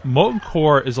 Molten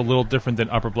Core is a little different than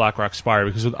Upper Blackrock Spire,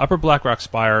 because with Upper Blackrock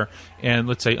Spire and,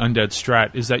 let's say, Undead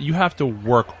Strat, is that you have to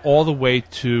work all the way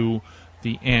to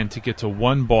the end to get to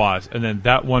one boss, and then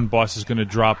that one boss is going to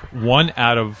drop one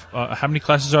out of how many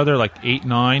classes are there? Like 8,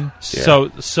 9. Yeah.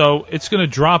 So it's going to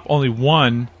drop only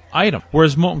one item.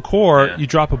 Whereas Molten Core, you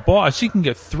drop a boss, you can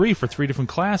get 3 for 3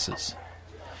 different classes.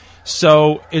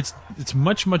 So it's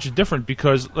much different,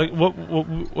 because like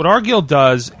what our guild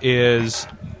does is,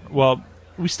 well,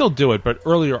 we still do it, but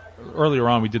earlier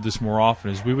on we did this more often.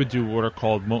 Is we would do what are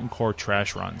called Molten Core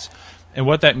trash runs. And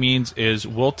what that means is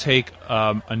we'll take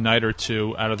a night or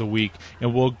two out of the week,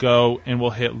 and we'll go and we'll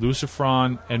hit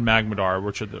Lucifron and Magmadar,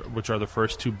 which are the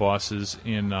first 2 bosses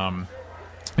in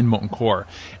Molten Core.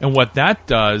 And what that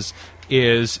does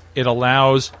is it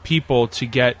allows people to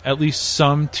get at least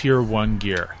some tier 1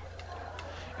 gear.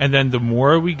 And then the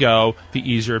more we go, the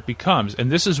easier it becomes.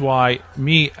 And this is why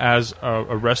me, as a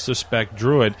Resto Spec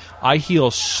Druid, I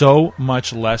heal so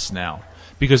much less now,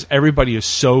 because everybody is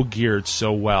so geared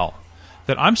so well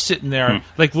that I'm sitting there,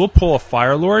 like we'll pull a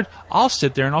Fire Lord, I'll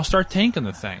sit there and I'll start tanking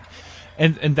the thing.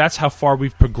 And that's how far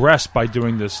we've progressed by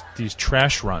doing these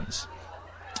trash runs.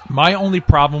 My only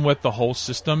problem with the whole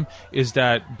system is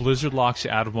that Blizzard locks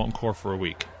you out of Molten Core for a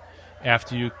week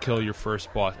after you kill your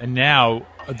first boss. And now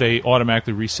they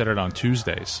automatically reset it on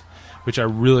Tuesdays, which I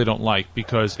really don't like,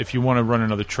 because if you want to run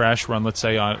another trash run, let's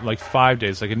say on like 5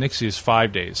 days, like Onyxia is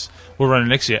 5 days, we'll run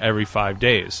Onyxia every 5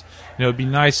 days. And it would be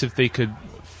nice if they could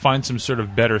find some sort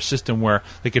of better system where,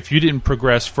 like, if you didn't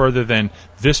progress further than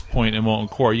this point in Molten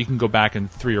Core, you can go back in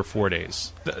 3 or 4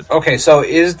 days. Okay, so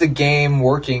is the game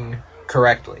working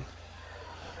correctly?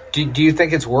 Do you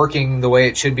think it's working the way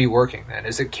it should be working then?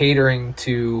 Is it catering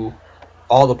to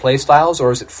all the play styles,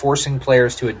 or is it forcing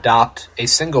players to adopt a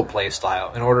single play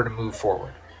style in order to move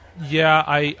forward? Yeah,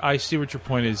 I see what your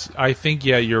point is. I think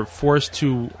you're forced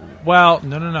to. Well,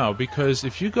 no, because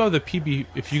if you go the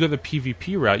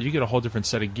PvP route, you get a whole different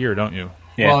set of gear, don't you?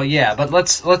 Yeah. Well, yeah, but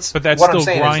let's. But that's what still I'm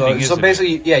saying grinding. Is, though, so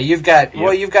basically, yeah, you've got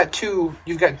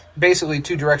basically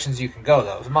 2 directions you can go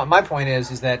though. My point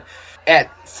is that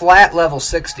at flat level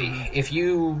 60, if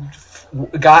you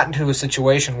got into a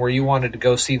situation where you wanted to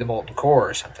go see the Molten Core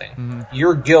or something,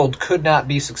 your guild could not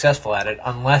be successful at it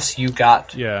unless you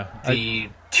got the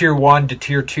tier 1 to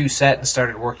tier 2 set and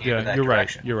started working in that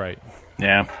direction. You're right.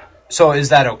 Yeah. So is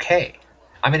that okay?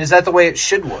 I mean, is that the way it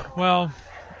should work? Well,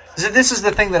 this is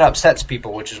the thing that upsets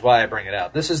people, which is why I bring it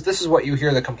out. This is what you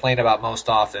hear the complaint about most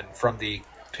often from the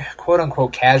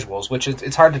quote-unquote casuals, which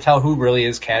it's hard to tell who really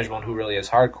is casual and who really is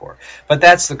hardcore. But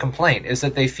that's the complaint, is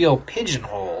that they feel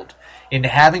pigeonholed into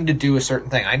having to do a certain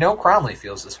thing. I know Cromley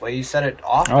feels this way. You said it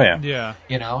often. Oh, yeah. Yeah.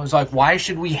 You know, it's like, why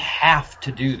should we have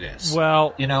to do this?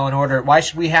 Well, you know, why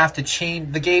should we have to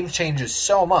change? The game changes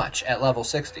so much at level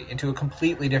 60 into a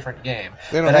completely different game.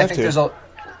 They don't that have I think to. there's a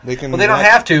They can. Well, they don't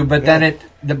have to, but yeah.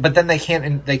 then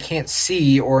they can't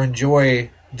see or enjoy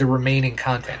the remaining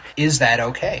content. Is that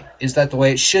okay? Is that the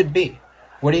way it should be?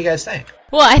 What do you guys think?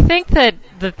 Well, I think that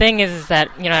the thing is that,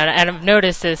 you know, and I've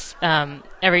noticed this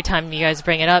every time you guys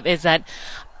bring it up, is that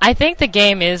I think the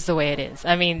game is the way it is.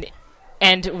 I mean,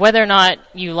 and whether or not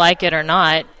you like it or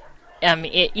not,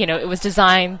 it was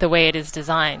designed the way it is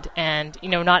designed, and you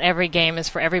know, not every game is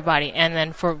for everybody. And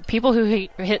then for people who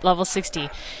hit level 60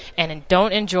 and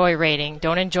don't enjoy raiding,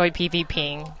 don't enjoy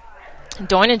PvPing,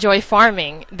 don't enjoy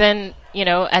farming, then you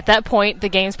know, at that point the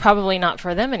game's probably not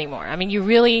for them anymore. I mean, you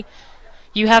really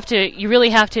have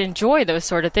to enjoy those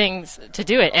sort of things to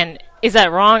do it. And is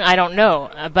that wrong? I don't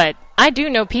know, but I do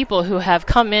know people who have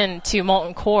come into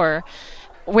Molten Core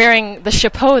wearing the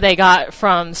chapeau they got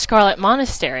from Scarlet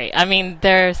Monastery. I mean,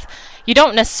 you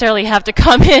don't necessarily have to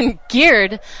come in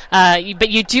geared, but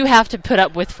you do have to put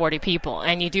up with 40 people,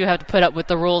 and you do have to put up with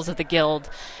the rules of the guild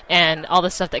and all the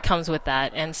stuff that comes with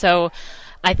that. And so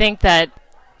I think that,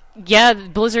 yeah,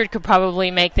 Blizzard could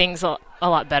probably make things a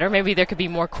lot better. Maybe there could be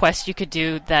more quests you could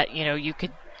do that, you know, you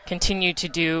could continue to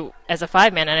do as a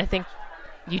 5-man, and I think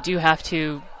you do have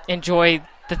to enjoy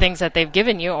the things that they've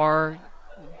given you, or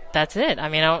that's it. I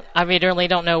mean, I really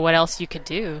don't know what else you could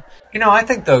do. You know, I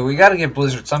think, though, we got to give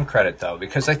Blizzard some credit, though,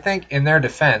 because I think in their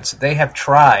defense, they have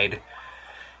tried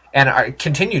and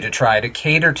continue to try to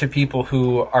cater to people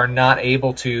who are not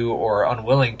able to or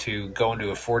unwilling to go into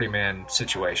a 40-man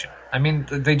situation. I mean,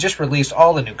 they just released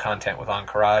all the new content with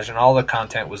Ahn'Qiraj and all the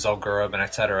content with Zul'Gurub and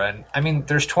etc. And I mean,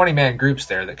 there's 20-man groups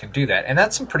there that can do that, and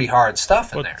that's some pretty hard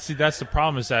stuff in there. See, that's the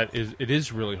problem, is that it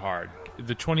is really hard.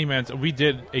 The 20-man, we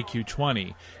did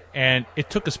AQ20, and it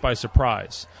took us by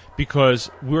surprise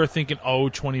because we were thinking,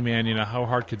 20-man, you know, how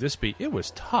hard could this be? It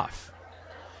was tough.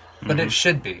 But it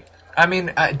should be. I mean,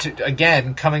 going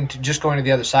to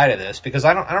the other side of this, because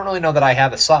I don't really know that I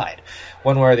have a side,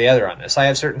 one way or the other on this. I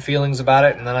have certain feelings about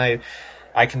it, and then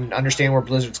I can understand where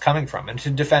Blizzard's coming from. And to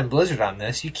defend Blizzard on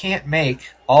this, you can't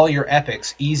make all your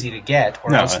epics easy to get,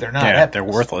 or else they're not epics. They're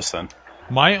worthless then.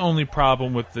 My only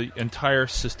problem with the entire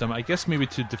system, I guess maybe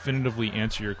to definitively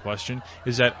answer your question,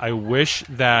 is that I wish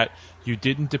that you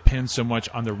didn't depend so much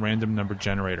on the random number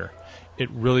generator. It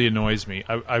really annoys me.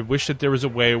 I wish that there was a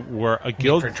way where a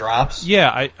guild... For drops?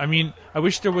 Yeah, I mean, I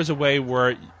wish there was a way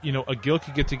where, you know, a guild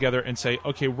could get together and say,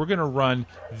 okay, we're going to run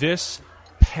this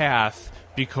path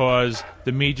because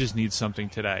the mages need something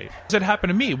today. That happened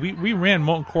to me. We ran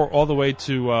Molten Core all the way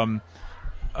to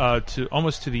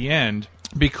almost to the end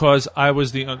because I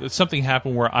was something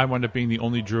happened where I wound up being the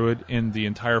only druid in the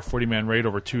entire 40-man raid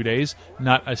over 2 days.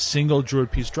 Not a single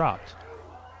druid piece dropped.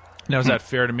 Now, is that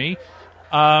fair to me?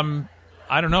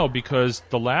 I don't know, because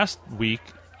the last week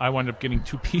I wound up getting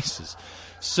 2 pieces.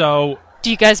 So, do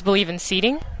you guys believe in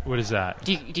seeding? What is that?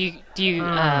 Do you?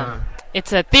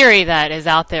 It's a theory that is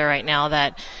out there right now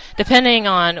that depending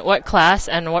on what class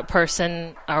and what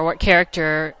person or what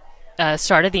character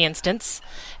started the instance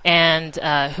and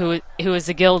who is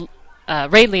the guild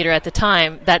raid leader at the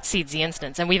time, that seeds the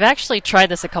instance. And we've actually tried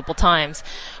this a couple times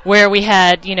where we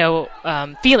had,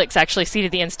 Felix actually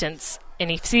seeded the instance, and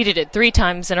he seeded it 3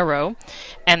 times in a row,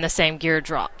 and the same gear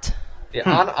dropped. Yeah,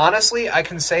 honestly, I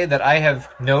can say that I have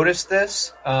noticed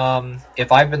this.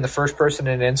 If I've been the first person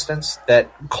in an instance, that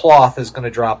cloth is going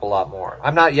to drop a lot more.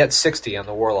 I'm not yet 60 on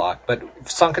the Warlock, but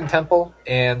Sunken Temple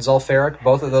and Zul'Farrak,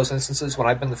 both of those instances, when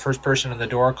I've been the first person in the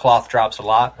door, cloth drops a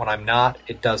lot. When I'm not,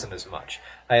 it doesn't as much.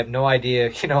 I have no idea.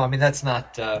 That's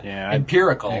not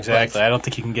empirical. Exactly. I don't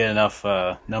think you can get enough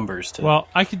numbers to. Well,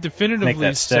 I can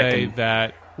definitively say and...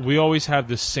 that we always have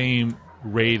the same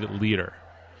raid leader.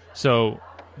 So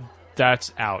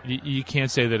that's out. You can't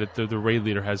say that the raid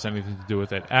leader has anything to do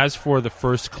with it. As for the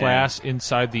first class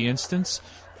inside the instance,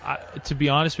 to be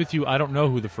honest with you, I don't know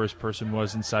who the first person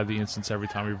was inside the instance every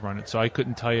time we've run it, so I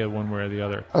couldn't tell you one way or the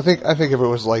other. I think if it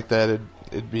was like that,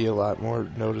 it'd be a lot more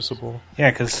noticeable.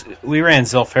 Yeah, because we ran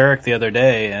Zul'Farrak the other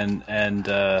day, and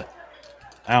I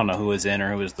don't know who was in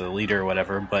or who was the leader or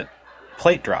whatever, but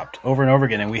plate dropped over and over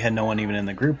again, and we had no one even in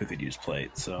the group who could use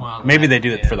plate. So maybe they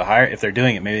do it for the higher. If they're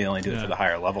doing it, maybe they only do it for the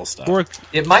higher level stuff. Or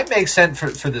it might make sense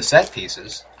for the set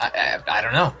pieces. I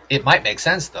don't know. It might make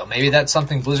sense though. Maybe that's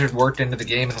something Blizzard worked into the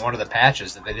game in one of the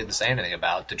patches that they didn't say anything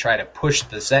about to try to push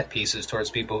the set pieces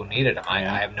towards people who needed them. I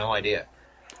have no idea.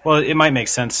 Well, it might make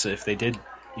sense if they did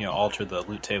alter the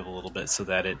loot table a little bit so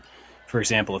that it, for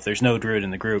example, if there's no druid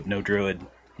in the group, no druid,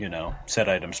 set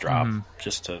items drop,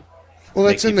 just to. Well,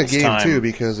 that's in the game time. too,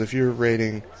 because if you're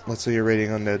raiding, let's say you're raiding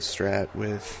Undead Strat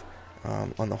with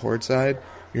on the Horde side,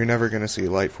 you're never going to see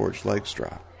Lightforged Legs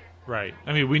drop. Right.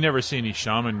 I mean, we never see any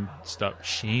shaman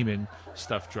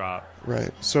stuff drop.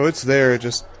 Right. So it's there.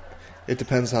 It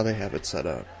depends how they have it set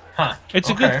up. Huh. It's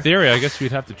a good theory. I guess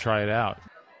we'd have to try it out.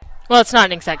 Well, it's not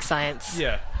an exact science.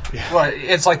 Yeah. Well,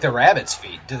 it's like the rabbit's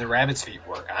feet. Do the rabbit's feet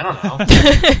work? I don't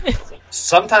know.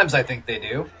 Sometimes I think they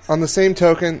do. On the same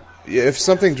token, if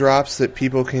something drops that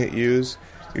people can't use,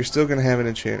 you're still going to have an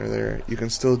enchanter there. You can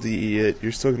still DE it.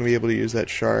 You're still going to be able to use that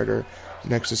shard or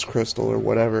Nexus Crystal or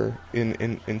whatever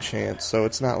in chance. So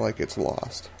it's not like it's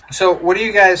lost. So what do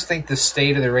you guys think the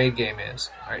state of the raid game is?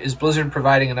 Is Blizzard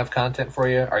providing enough content for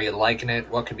you? Are you liking it?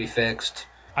 What could be fixed?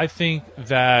 I think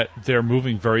that they're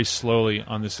moving very slowly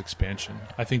on this expansion.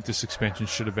 I think this expansion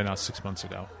should have been out 6 months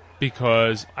ago.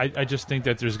 Because I just think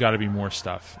that there's got to be more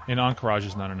stuff. And Encourage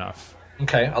is not enough.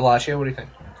 Okay, Alachia, what do you think?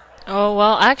 Oh,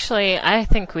 well, actually, I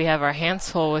think we have our hands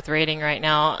full with raiding right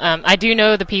now. I do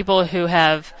know the people who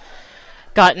have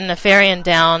gotten Nefarian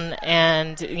down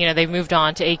and, they've moved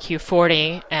on to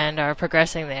AQ40 and are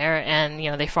progressing there, and,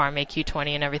 they farm AQ20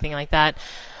 and everything like that.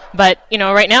 But,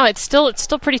 right now it's still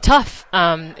pretty tough.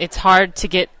 It's hard to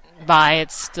get by.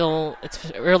 It's a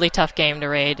really tough game to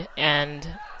raid, and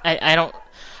I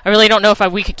really don't know if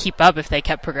we could keep up if they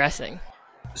kept progressing.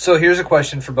 So here's a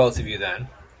question for both of you then.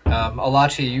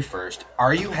 Alachia, you first.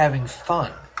 Are you having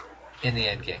fun in the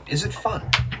end game? Is it fun?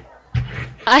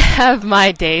 I have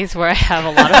my days where I have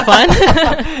a lot of fun.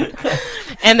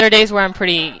 And there are days where I'm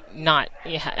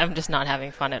just not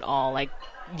having fun at all. Like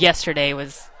yesterday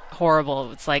was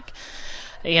horrible. It's like,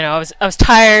 I was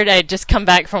tired. I had just come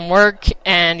back from work,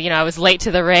 and I was late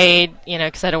to the raid,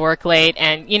 because I had to work late,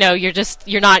 and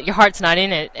your heart's not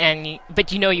in it,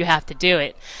 but you have to do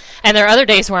it. And there are other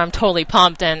days where I'm totally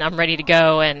pumped and I'm ready to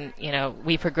go, and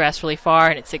we progress really far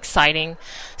and it's exciting.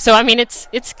 So I mean, it's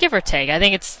give or take. I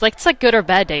think it's like good or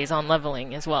bad days on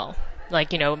leveling as well.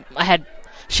 Like I had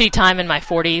shitty time in my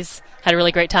 40s, had a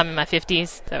really great time in my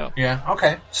 50s. So yeah,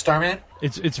 okay, Starman.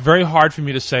 It's very hard for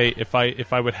me to say if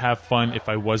I would have fun if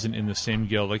I wasn't in the same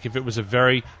guild. Like if it was a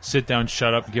very sit down,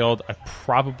 shut up guild, I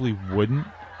probably wouldn't.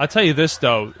 I'll tell you this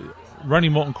though,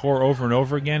 running Molten Core over and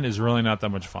over again is really not that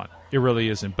much fun. It really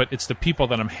isn't. But it's the people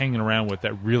that I'm hanging around with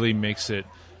that really makes it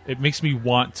makes me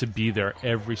want to be there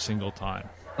every single time.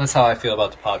 That's how I feel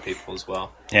about the pod people as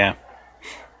well. Yeah.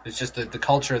 It's just the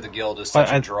culture of the guild is such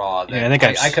a draw that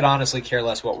I could honestly care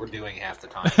less what we're doing half the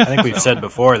time. I think we've said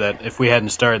before that if we hadn't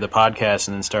started the podcast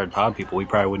and then started Pod People, we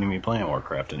probably wouldn't even be playing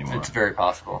Warcraft anymore. It's very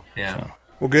possible, yeah. So.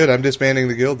 Well, good. I'm disbanding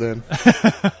the guild then.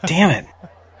 Damn it.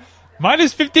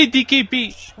 Minus 50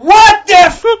 DKP. What the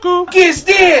fuck is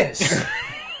this?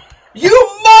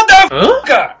 You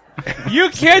motherfucker! You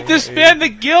can't disband the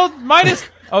guild minus...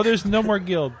 Oh, there's no more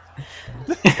guild.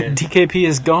 DKP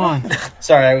is gone.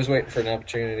 Sorry, I was waiting for an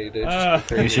opportunity to.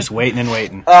 He was just waiting and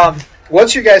waiting.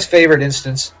 What's your guys' favorite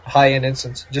instance, high-end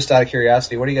instance? Just out of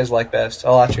curiosity, what do you guys like best?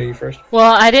 I'll ask you first.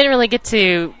 Well, I didn't really get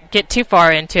too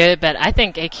far into it, but I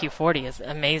think AQ40 is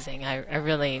amazing. I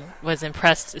really was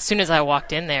impressed as soon as I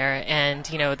walked in there, and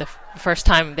the first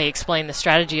time they explained the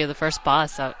strategy of the first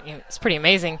boss, it's pretty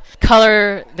amazing.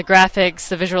 Color, the graphics,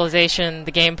 the visualization,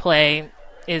 the gameplay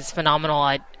is phenomenal.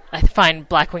 I find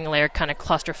Blackwing Lair kind of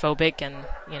claustrophobic, and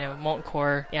Molten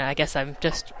Core. Yeah, I guess I'm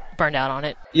just burned out on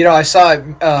it. I saw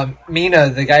Mina,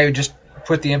 the guy who just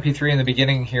put the MP3 in the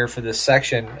beginning here for this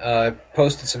section,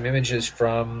 posted some images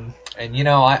from, and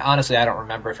I honestly don't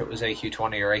remember if it was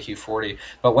AQ20 or AQ40,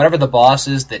 but whatever the boss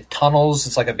is that tunnels,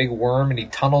 it's like a big worm, and he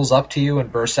tunnels up to you and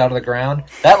bursts out of the ground.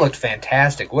 That looked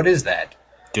fantastic. What is that?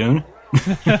 Dune.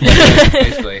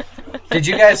 Basically. Do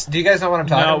you guys know what I'm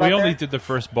talking about? No, we only did the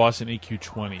first boss in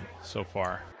AQ20 so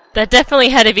far. That definitely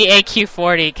had to be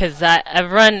AQ40, because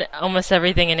I've run almost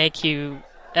everything in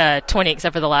AQ20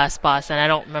 except for the last boss, and I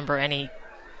don't remember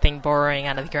anything burrowing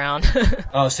out of the ground.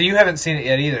 Oh, so you haven't seen it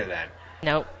yet either, then?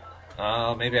 Nope.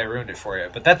 Oh, maybe I ruined it for you.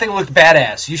 But that thing looked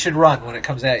badass. You should run when it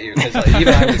comes at you, because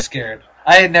even I was scared.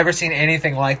 I had never seen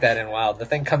anything like that in WoW. The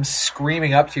thing comes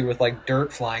screaming up to you with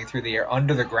dirt flying through the air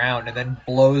under the ground, and then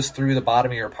blows through the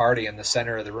bottom of your party in the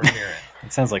center of the room you're in.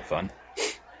 It sounds like fun.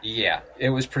 Yeah,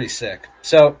 it was pretty sick.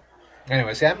 So,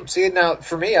 anyways, I'm seeing now.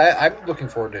 For me, I'm looking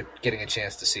forward to getting a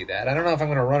chance to see that. I don't know if I'm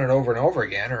going to run it over and over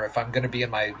again, or if I'm going to be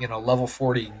in my level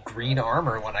 40 green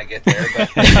armor when I get there.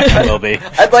 But I will be.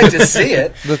 I'd like to see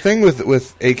it. The thing with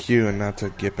AQ, and not to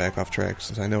get back off track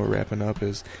since I know we're wrapping up,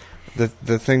 is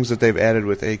the things that they've added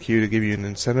with AQ to give you an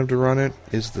incentive to run it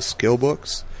is the skill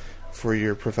books. for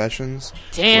your professions.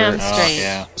 Damn where,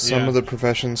 straight. Some of the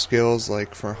profession skills,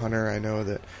 like for Hunter, I know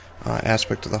that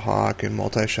aspect of the hawk and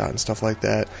multi-shot and stuff like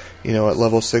that, you know, at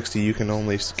level 60 you can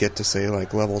only get to say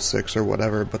like level 6 or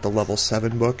whatever, but the level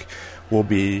 7 book will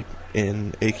be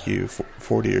in AQ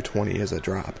 40 or 20 as a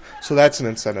drop. So that's an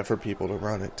incentive for people to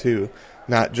run it too.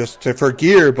 Not just for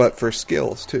gear, but for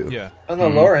skills too. Yeah. On the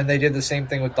lower end, they did the same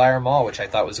thing with Dire Maul, which I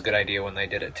thought was a good idea when they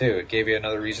did it too. It gave you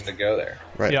another reason to go there.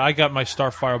 Right. Yeah, I got my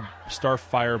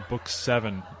Starfire Book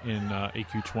 7 in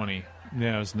AQ 20.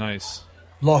 Yeah, it was nice.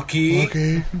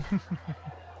 Lucky.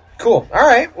 Cool. All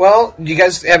right. Well, do you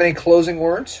guys have any closing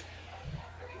words?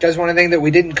 You guys want anything that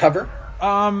we didn't cover?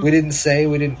 We didn't say,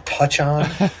 we didn't touch on,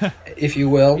 if you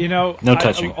will. You know, no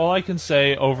touching. All I can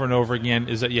say over and over again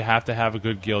is that you have to have a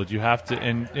good guild. You have to,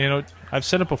 and you know, I've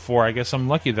said it before. I guess I'm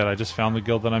lucky that I just found the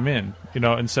guild that I'm in. You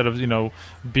know, instead of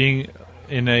being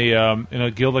in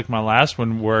a guild like my last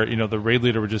one, where the raid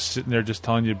leader was just sitting there just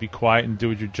telling you to be quiet and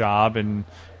do your job, and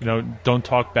don't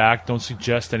talk back, don't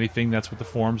suggest anything. That's what the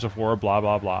forums are for. Blah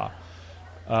blah blah.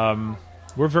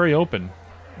 We're very open.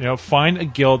 Find a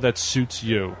guild that suits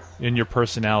you in your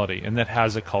personality and that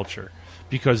has a culture,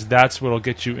 because that's what'll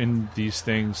get you in these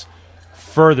things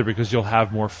further, because you'll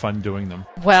have more fun doing them.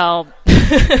 Well,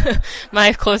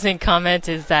 my closing comment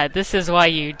is that this is why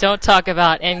you don't talk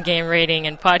about endgame rating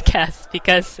in podcasts,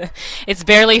 because it's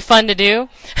barely fun to do,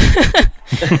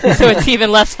 so it's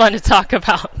even less fun to talk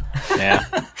about. Yeah.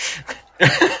 No,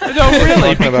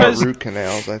 really, talking because about root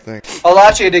canals, I think.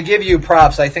 Alachia, to give you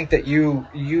props, I think that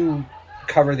you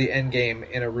cover the end game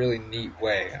in a really neat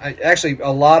way. Actually,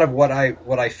 a lot of what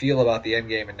I feel about the end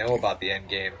game and know about the end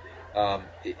game,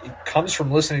 it comes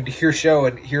from listening to your show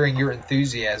and hearing your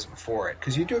enthusiasm for it,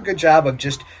 because you do a good job of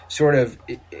just sort of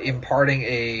imparting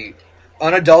a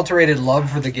unadulterated love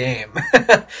for the game.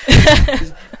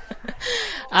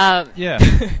 Yeah.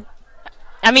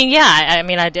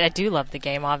 I do love the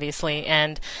game, obviously,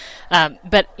 and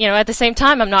but at the same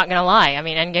time, I'm not gonna lie. I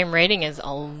mean, endgame rating is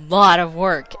a lot of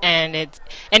work, and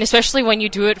especially when you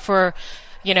do it for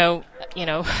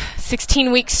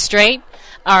 16 weeks straight,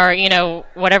 or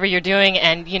whatever you're doing,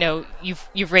 and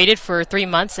you've raided for 3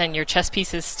 months and your chess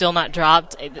piece is still not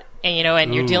dropped,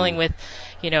 and you're dealing with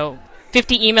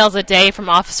 50 emails a day from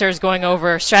officers going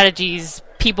over strategies,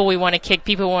 people we want to kick,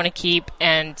 people we want to keep,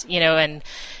 and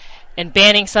and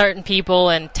banning certain people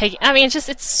and taking. I mean,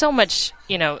 it's so much.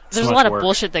 There's a lot of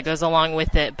bullshit that goes along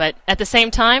with it. But at the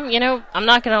same time, I'm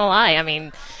not gonna lie. I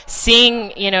mean,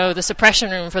 seeing the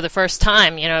suppression room for the first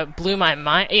time, it blew my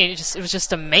mind. It was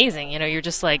just amazing. You're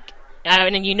just like,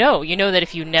 and you know that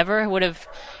if you never would have,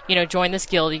 joined this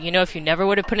guild, if you never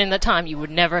would have put in the time, you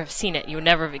would never have seen it. You would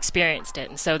never have experienced it.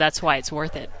 And so that's why it's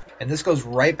worth it. And this goes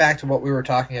right back to what we were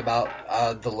talking about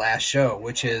the last show,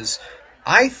 which is,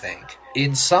 I think,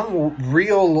 in some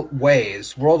real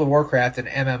ways, World of Warcraft and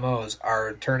MMOs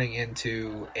are turning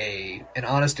into an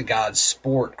honest-to-God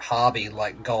sport hobby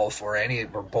like golf or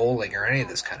bowling or any of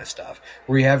this kind of stuff,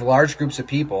 where you have large groups of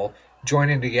people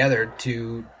joining together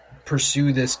to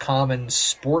pursue this common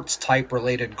sports-type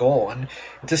related goal. And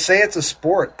to say it's a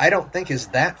sport, I don't think is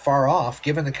that far off,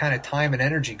 given the kind of time and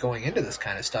energy going into this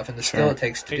kind of stuff and the skill it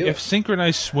takes to do it. If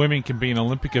synchronized swimming can be an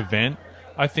Olympic event,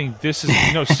 I think this is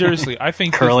seriously. I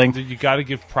think curling. You got to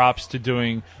give props to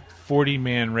doing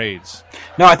 40-man raids.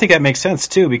 No, I think that makes sense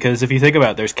too, because if you think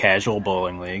about it, there's casual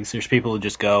bowling leagues. There's people who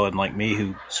just go and, like me,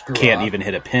 who can't even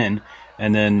hit a pin,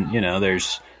 and then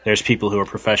there's people who are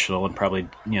professional and probably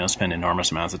spend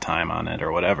enormous amounts of time on it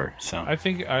or whatever. So I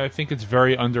think it's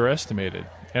very underestimated,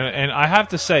 and I have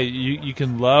to say you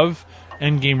can love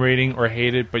endgame rating or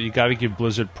hate it, but you got to give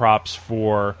Blizzard props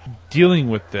for dealing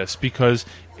with this, because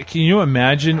can you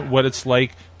imagine what it's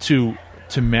like to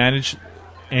manage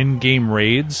endgame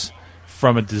raids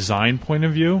from a design point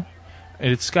of view?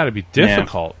 It's got to be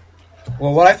difficult. Yeah.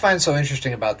 Well, what I find so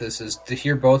interesting about this is to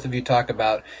hear both of you talk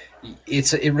about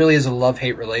it really is a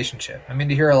love-hate relationship. I mean,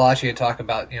 to hear Alachia talk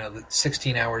about the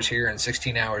 16 hours here and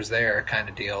 16 hours there kind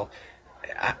of deal,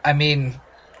 I mean,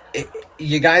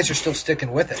 you guys are still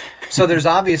sticking with it. So there's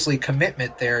obviously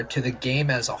commitment there to the game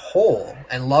as a whole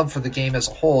and love for the game as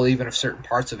a whole, even if certain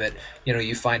parts of it,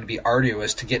 you find to be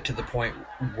arduous to get to the point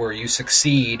where you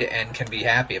succeed and can be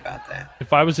happy about that.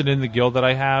 If I wasn't in the guild that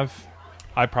I have,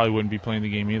 I probably wouldn't be playing the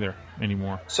game either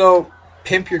anymore. So,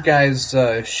 pimp your guys'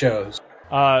 shows.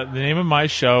 The name of my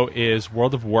show is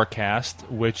World of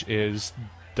Warcast, which is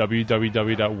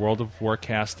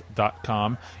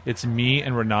www.worldofwarcast.com. It's me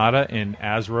and Renata and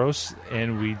Azros,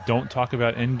 and we don't talk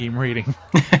about endgame rating.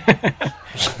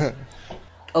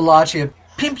 Alachia,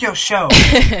 pimp your show.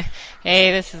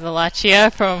 Hey, this is Alachia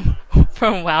from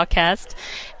from Wowcast,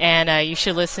 and you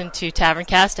should listen to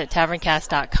Taverncast at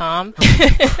taverncast.com,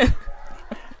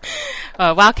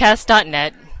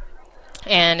 wowcast.net,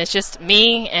 and it's just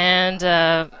me and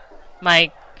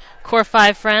my core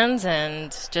 5 friends,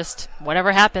 and just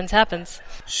whatever happens.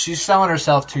 She's selling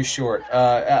herself too short.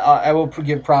 I will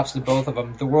give props to both of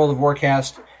them. The World of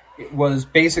Warcast was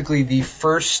basically the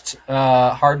first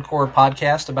hardcore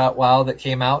podcast about WoW that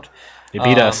came out. They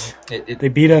beat us. They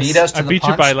beat us. I beat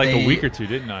you by like a week or two,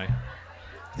 didn't I?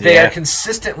 They are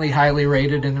consistently highly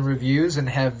rated in the reviews and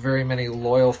have very many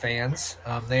loyal fans.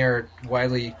 They are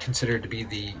widely considered to be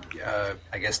the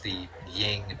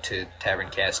Yang to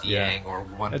Taverncast Yang, or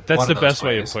one. That's one the of those best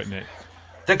way ways. of putting it.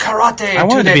 The karate I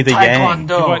wanted to to be the the Yang.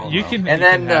 taekwondo. You can and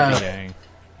have the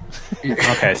Yang.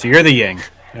 Okay, so you're the Yang.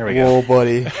 There we go. Whoa,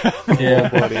 buddy. Yeah,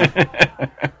 buddy.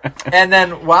 And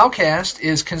then Wowcast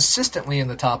is consistently in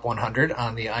the top 100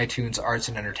 on the iTunes Arts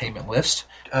and Entertainment list.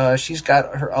 She's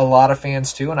got a lot of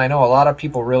fans too, and I know a lot of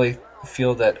people really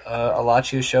feel that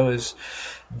Alachia's show is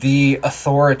the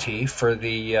authority for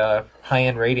the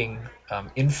high-end rating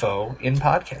info in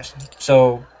podcasting.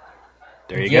 So,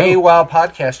 there you yay, go. WoW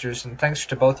podcasters, and thanks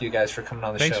to both of you guys for coming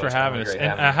on the Thanks show. for It's been having really us. great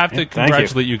And having I have to you.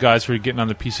 congratulate you guys for getting on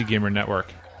the PC Gamer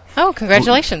Network. Oh,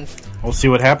 congratulations. We'll see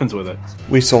what happens with it.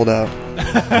 We sold out.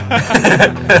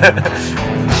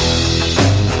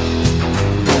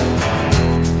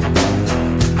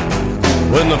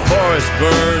 When the forest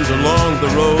burns along the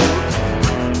road,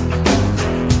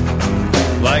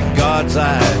 like God's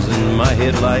eyes in my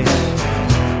headlights,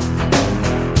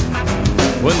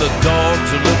 when the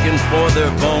dogs are looking for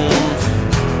their bones,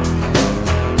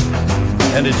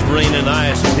 and it's raining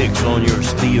ice picks on your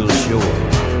steel shore,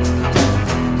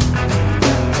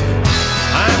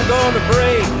 I'm gonna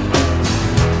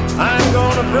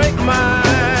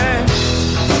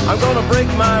break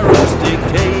my rusty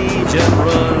cage and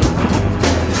run.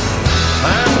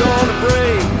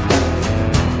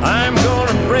 I'm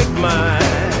gonna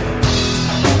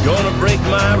break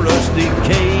my rusty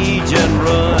cage and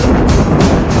run.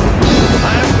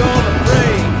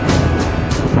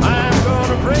 I'm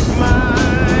gonna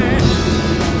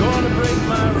break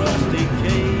my rusty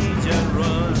cage and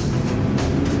run.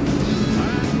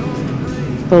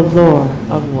 The lore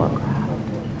of Warcraft.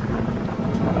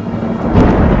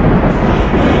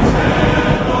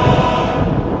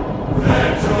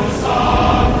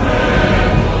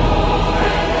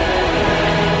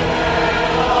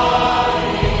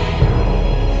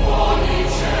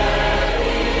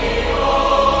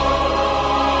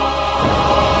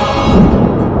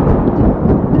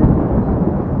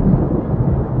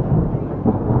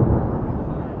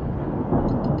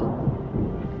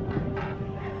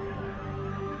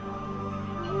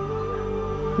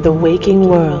 The Waking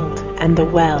World and the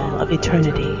Well of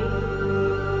Eternity.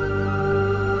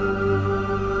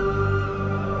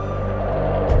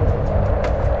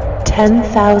 Ten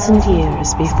 10,000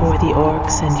 years before the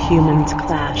orcs and humans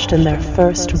clashed in their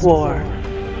first war,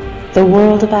 the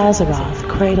world of Azeroth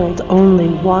cradled only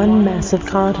one massive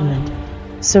continent,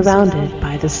 surrounded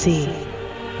by the sea.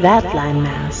 That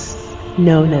landmass,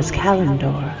 known as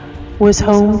Kalimdor, was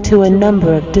home to a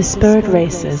number of disparate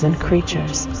races and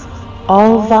creatures,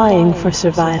 all vying for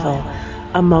survival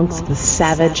amongst the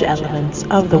savage elements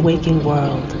of the waking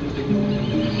world.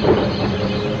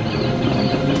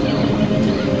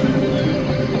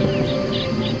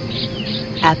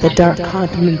 At the Dark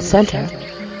Continent's center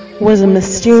was a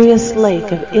mysterious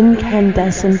lake of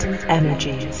incandescent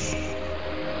energies.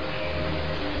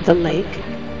 The lake,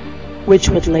 which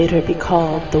would later be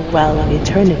called the Well of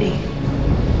Eternity,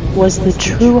 was the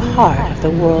true heart of the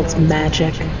world's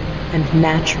magic and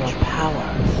natural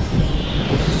power.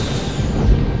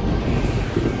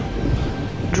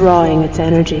 Drawing its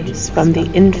energies from the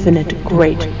infinite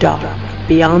great dark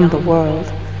beyond the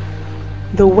world,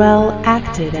 the well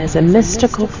acted as a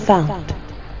mystical fount,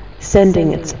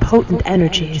 sending its potent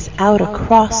energies out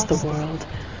across the world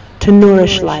to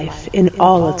nourish life in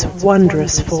all its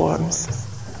wondrous forms.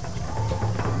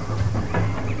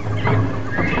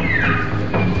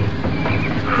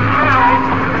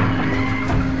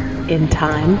 In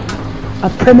time, a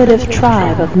primitive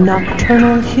tribe of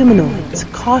nocturnal humanoids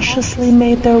cautiously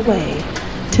made their way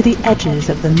to the edges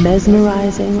of the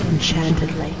mesmerizing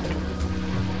enchanted lake.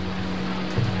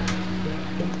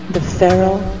 The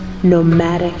feral,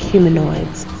 nomadic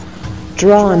humanoids,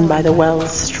 drawn by the well's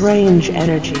strange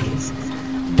energies,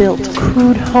 built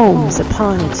crude homes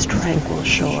upon its tranquil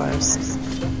shores.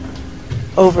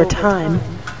 Over time,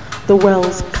 the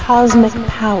well's cosmic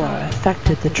power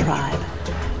affected the tribe,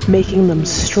 making them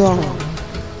strong,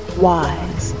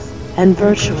 wise, and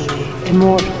virtually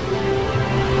immortal.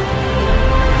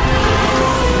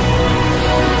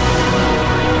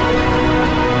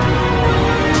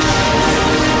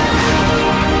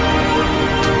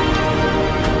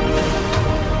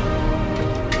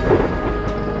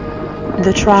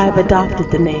 the tribe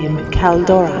adopted the name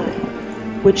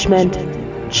Kaldorai, which meant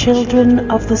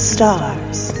children of the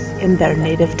stars in their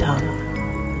native tongue.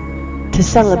 To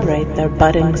celebrate their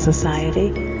budding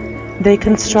society, they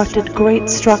constructed great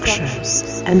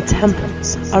structures and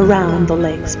temples around the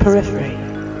lake's periphery.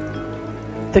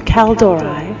 The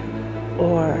Kaldorai,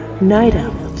 or Night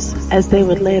Elves as they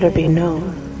would later be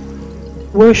known,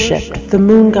 worshipped the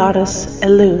moon goddess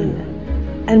Elune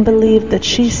and believed that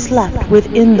she slept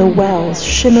within the well's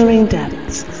shimmering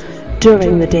depths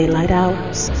during the daylight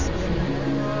hours.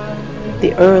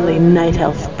 The early Night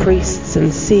Elf priests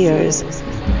and seers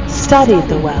studied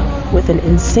the well with an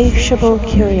insatiable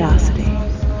curiosity,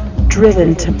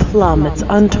 driven to plumb its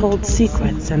untold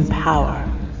secrets and power.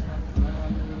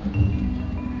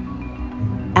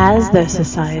 As their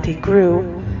society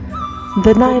grew,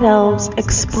 the Night Elves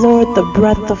explored the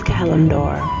breadth of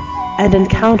Kalimdor and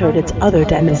encountered its other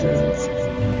denizens.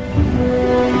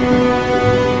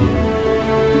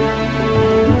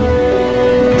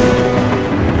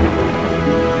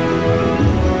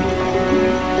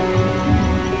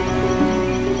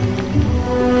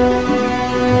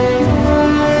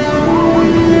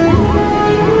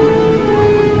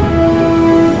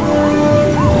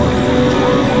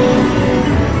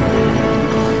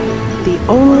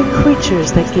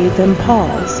 Creatures that gave them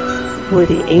pause were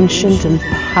the ancient and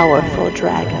powerful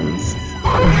dragons.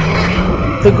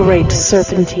 The great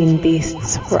serpentine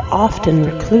beasts were often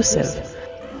reclusive,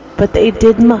 but they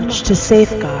did much to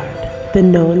safeguard the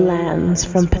known lands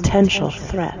from potential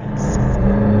threats.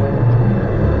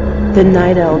 The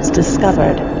Night Elves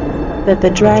discovered that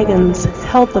the dragons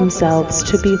held themselves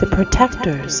to be the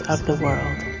protectors of the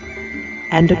world,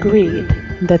 and agreed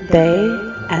that they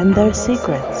and their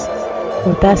secrets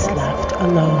were best left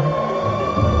alone.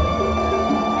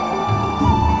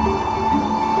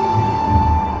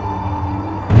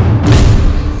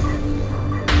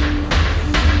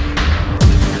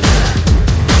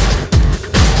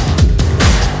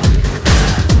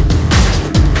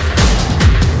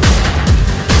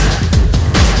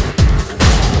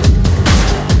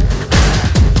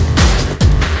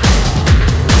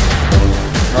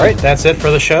 All right, that's it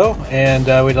for the show, and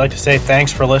we'd like to say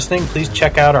thanks for listening. Please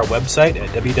check out our website at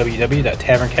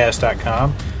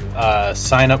www.taverncast.com.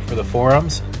 Sign up for the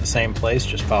forums, the same place.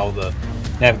 Just follow the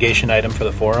navigation item for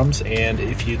the forums. And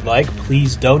if you'd like,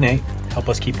 please donate. Help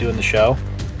us keep doing the show.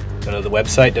 Go to the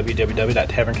website,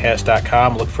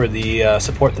 www.taverncast.com. Look for the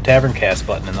Support the Taverncast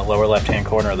button in the lower left-hand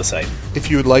corner of the site.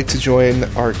 If you would like to join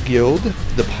our guild,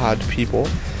 the Pod People,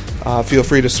 feel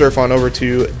free to surf on over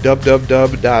to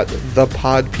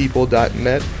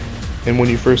www.thepodpeople.net, and when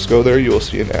you first go there, you will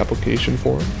see an application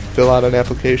form. Fill out an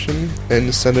application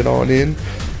and send it on in.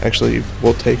 Actually,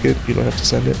 we'll take it. You don't have to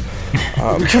send it.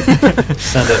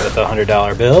 Send it with a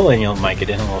 $100 bill, and you'll might get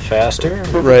in a little faster.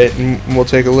 Right, and we'll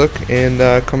take a look and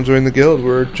come join the guild.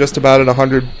 We're just about at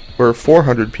 100 or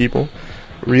 400 people,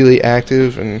 really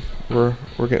active, and we're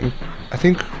getting. I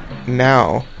think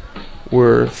now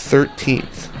we're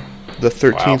 13th. The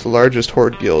 13th largest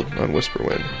Horde guild on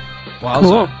Whisperwind. Wow.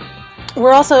 Cool.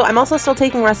 I'm also still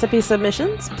taking recipe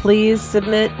submissions. Please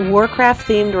submit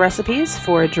Warcraft-themed recipes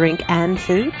for drink and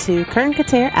food to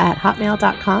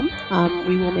kernkater@hotmail.com.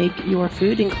 We will make your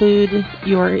food include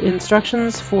your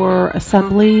instructions for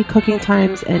assembly, cooking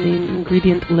times, and an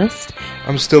ingredient list.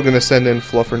 I'm still going to send in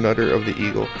Fluffernutter of the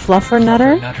Eagle.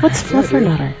 Fluffernutter? What's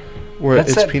Fluffernutter? Where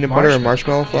it's peanut butter and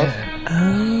marshmallow fluff. Yeah.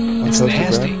 Oh. It's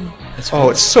nasty. It's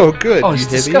so good. Oh, it's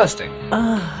disgusting.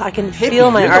 I can feel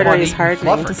my arteries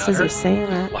hardening just as you're saying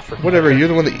that. Whatever, you're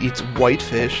the one that eats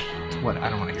whitefish. What?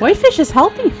 I don't want to hear. Whitefish is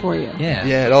healthy for you. Yeah.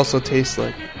 Yeah, it also tastes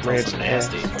like It's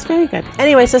nasty. It's very good.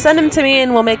 Anyway, so send them to me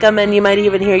and we'll make them, and you might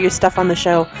even hear your stuff on the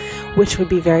show, which would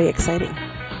be very exciting.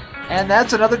 And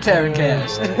that's another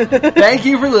Taverncast. Thank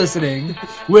you for listening.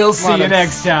 We'll see you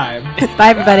next time.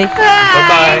 Bye, everybody.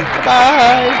 Bye-bye.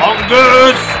 Bye. On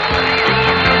good.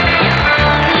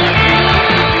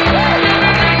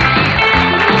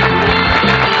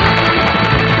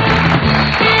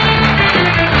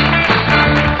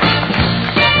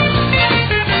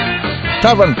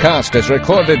 Taverncast is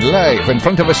recorded live in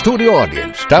front of a studio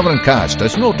audience. Taverncast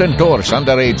does not endorse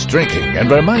underage drinking and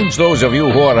reminds those of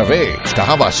you who are of age to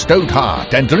have a stout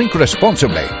heart and drink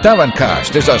responsibly.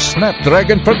 Taverncast is a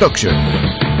Snapdragon production.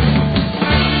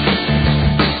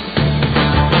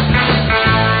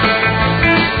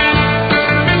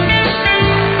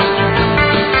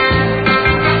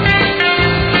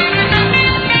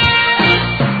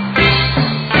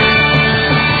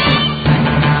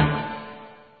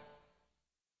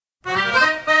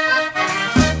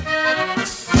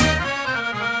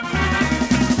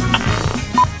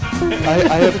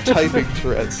 I have typing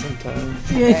Tourette's sometimes.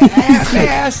 He's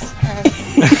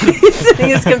sitting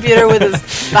his computer with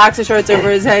his boxer shorts over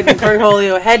his head and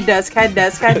Cornholio, head desk. Oh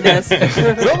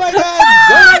my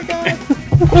god!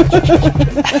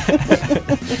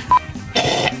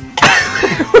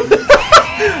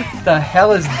 The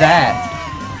hell is that?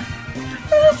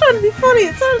 I'm not trying to be funny.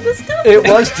 It sounded disgusting. It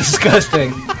was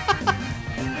disgusting.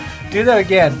 Do that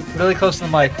again. Really close to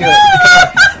the mic. Do it.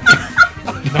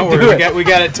 No worries, we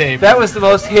got it taped. That was the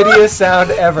most hideous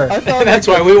sound ever. That's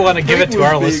why we want to give it to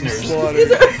our listeners.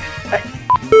 I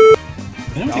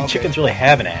don't think chickens really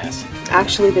have an ass.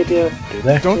 Actually, they do. Do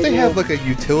they? Don't they have like a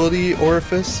utility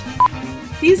orifice?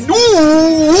 These.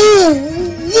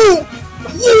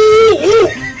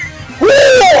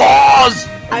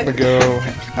 I'm gonna go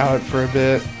out for a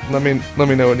bit. Let me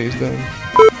know when he's done.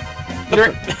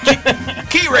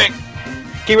 Key ring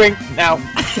now.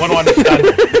 1-1 done.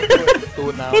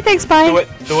 Hey, thanks, bye.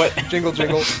 Do it. Jingle.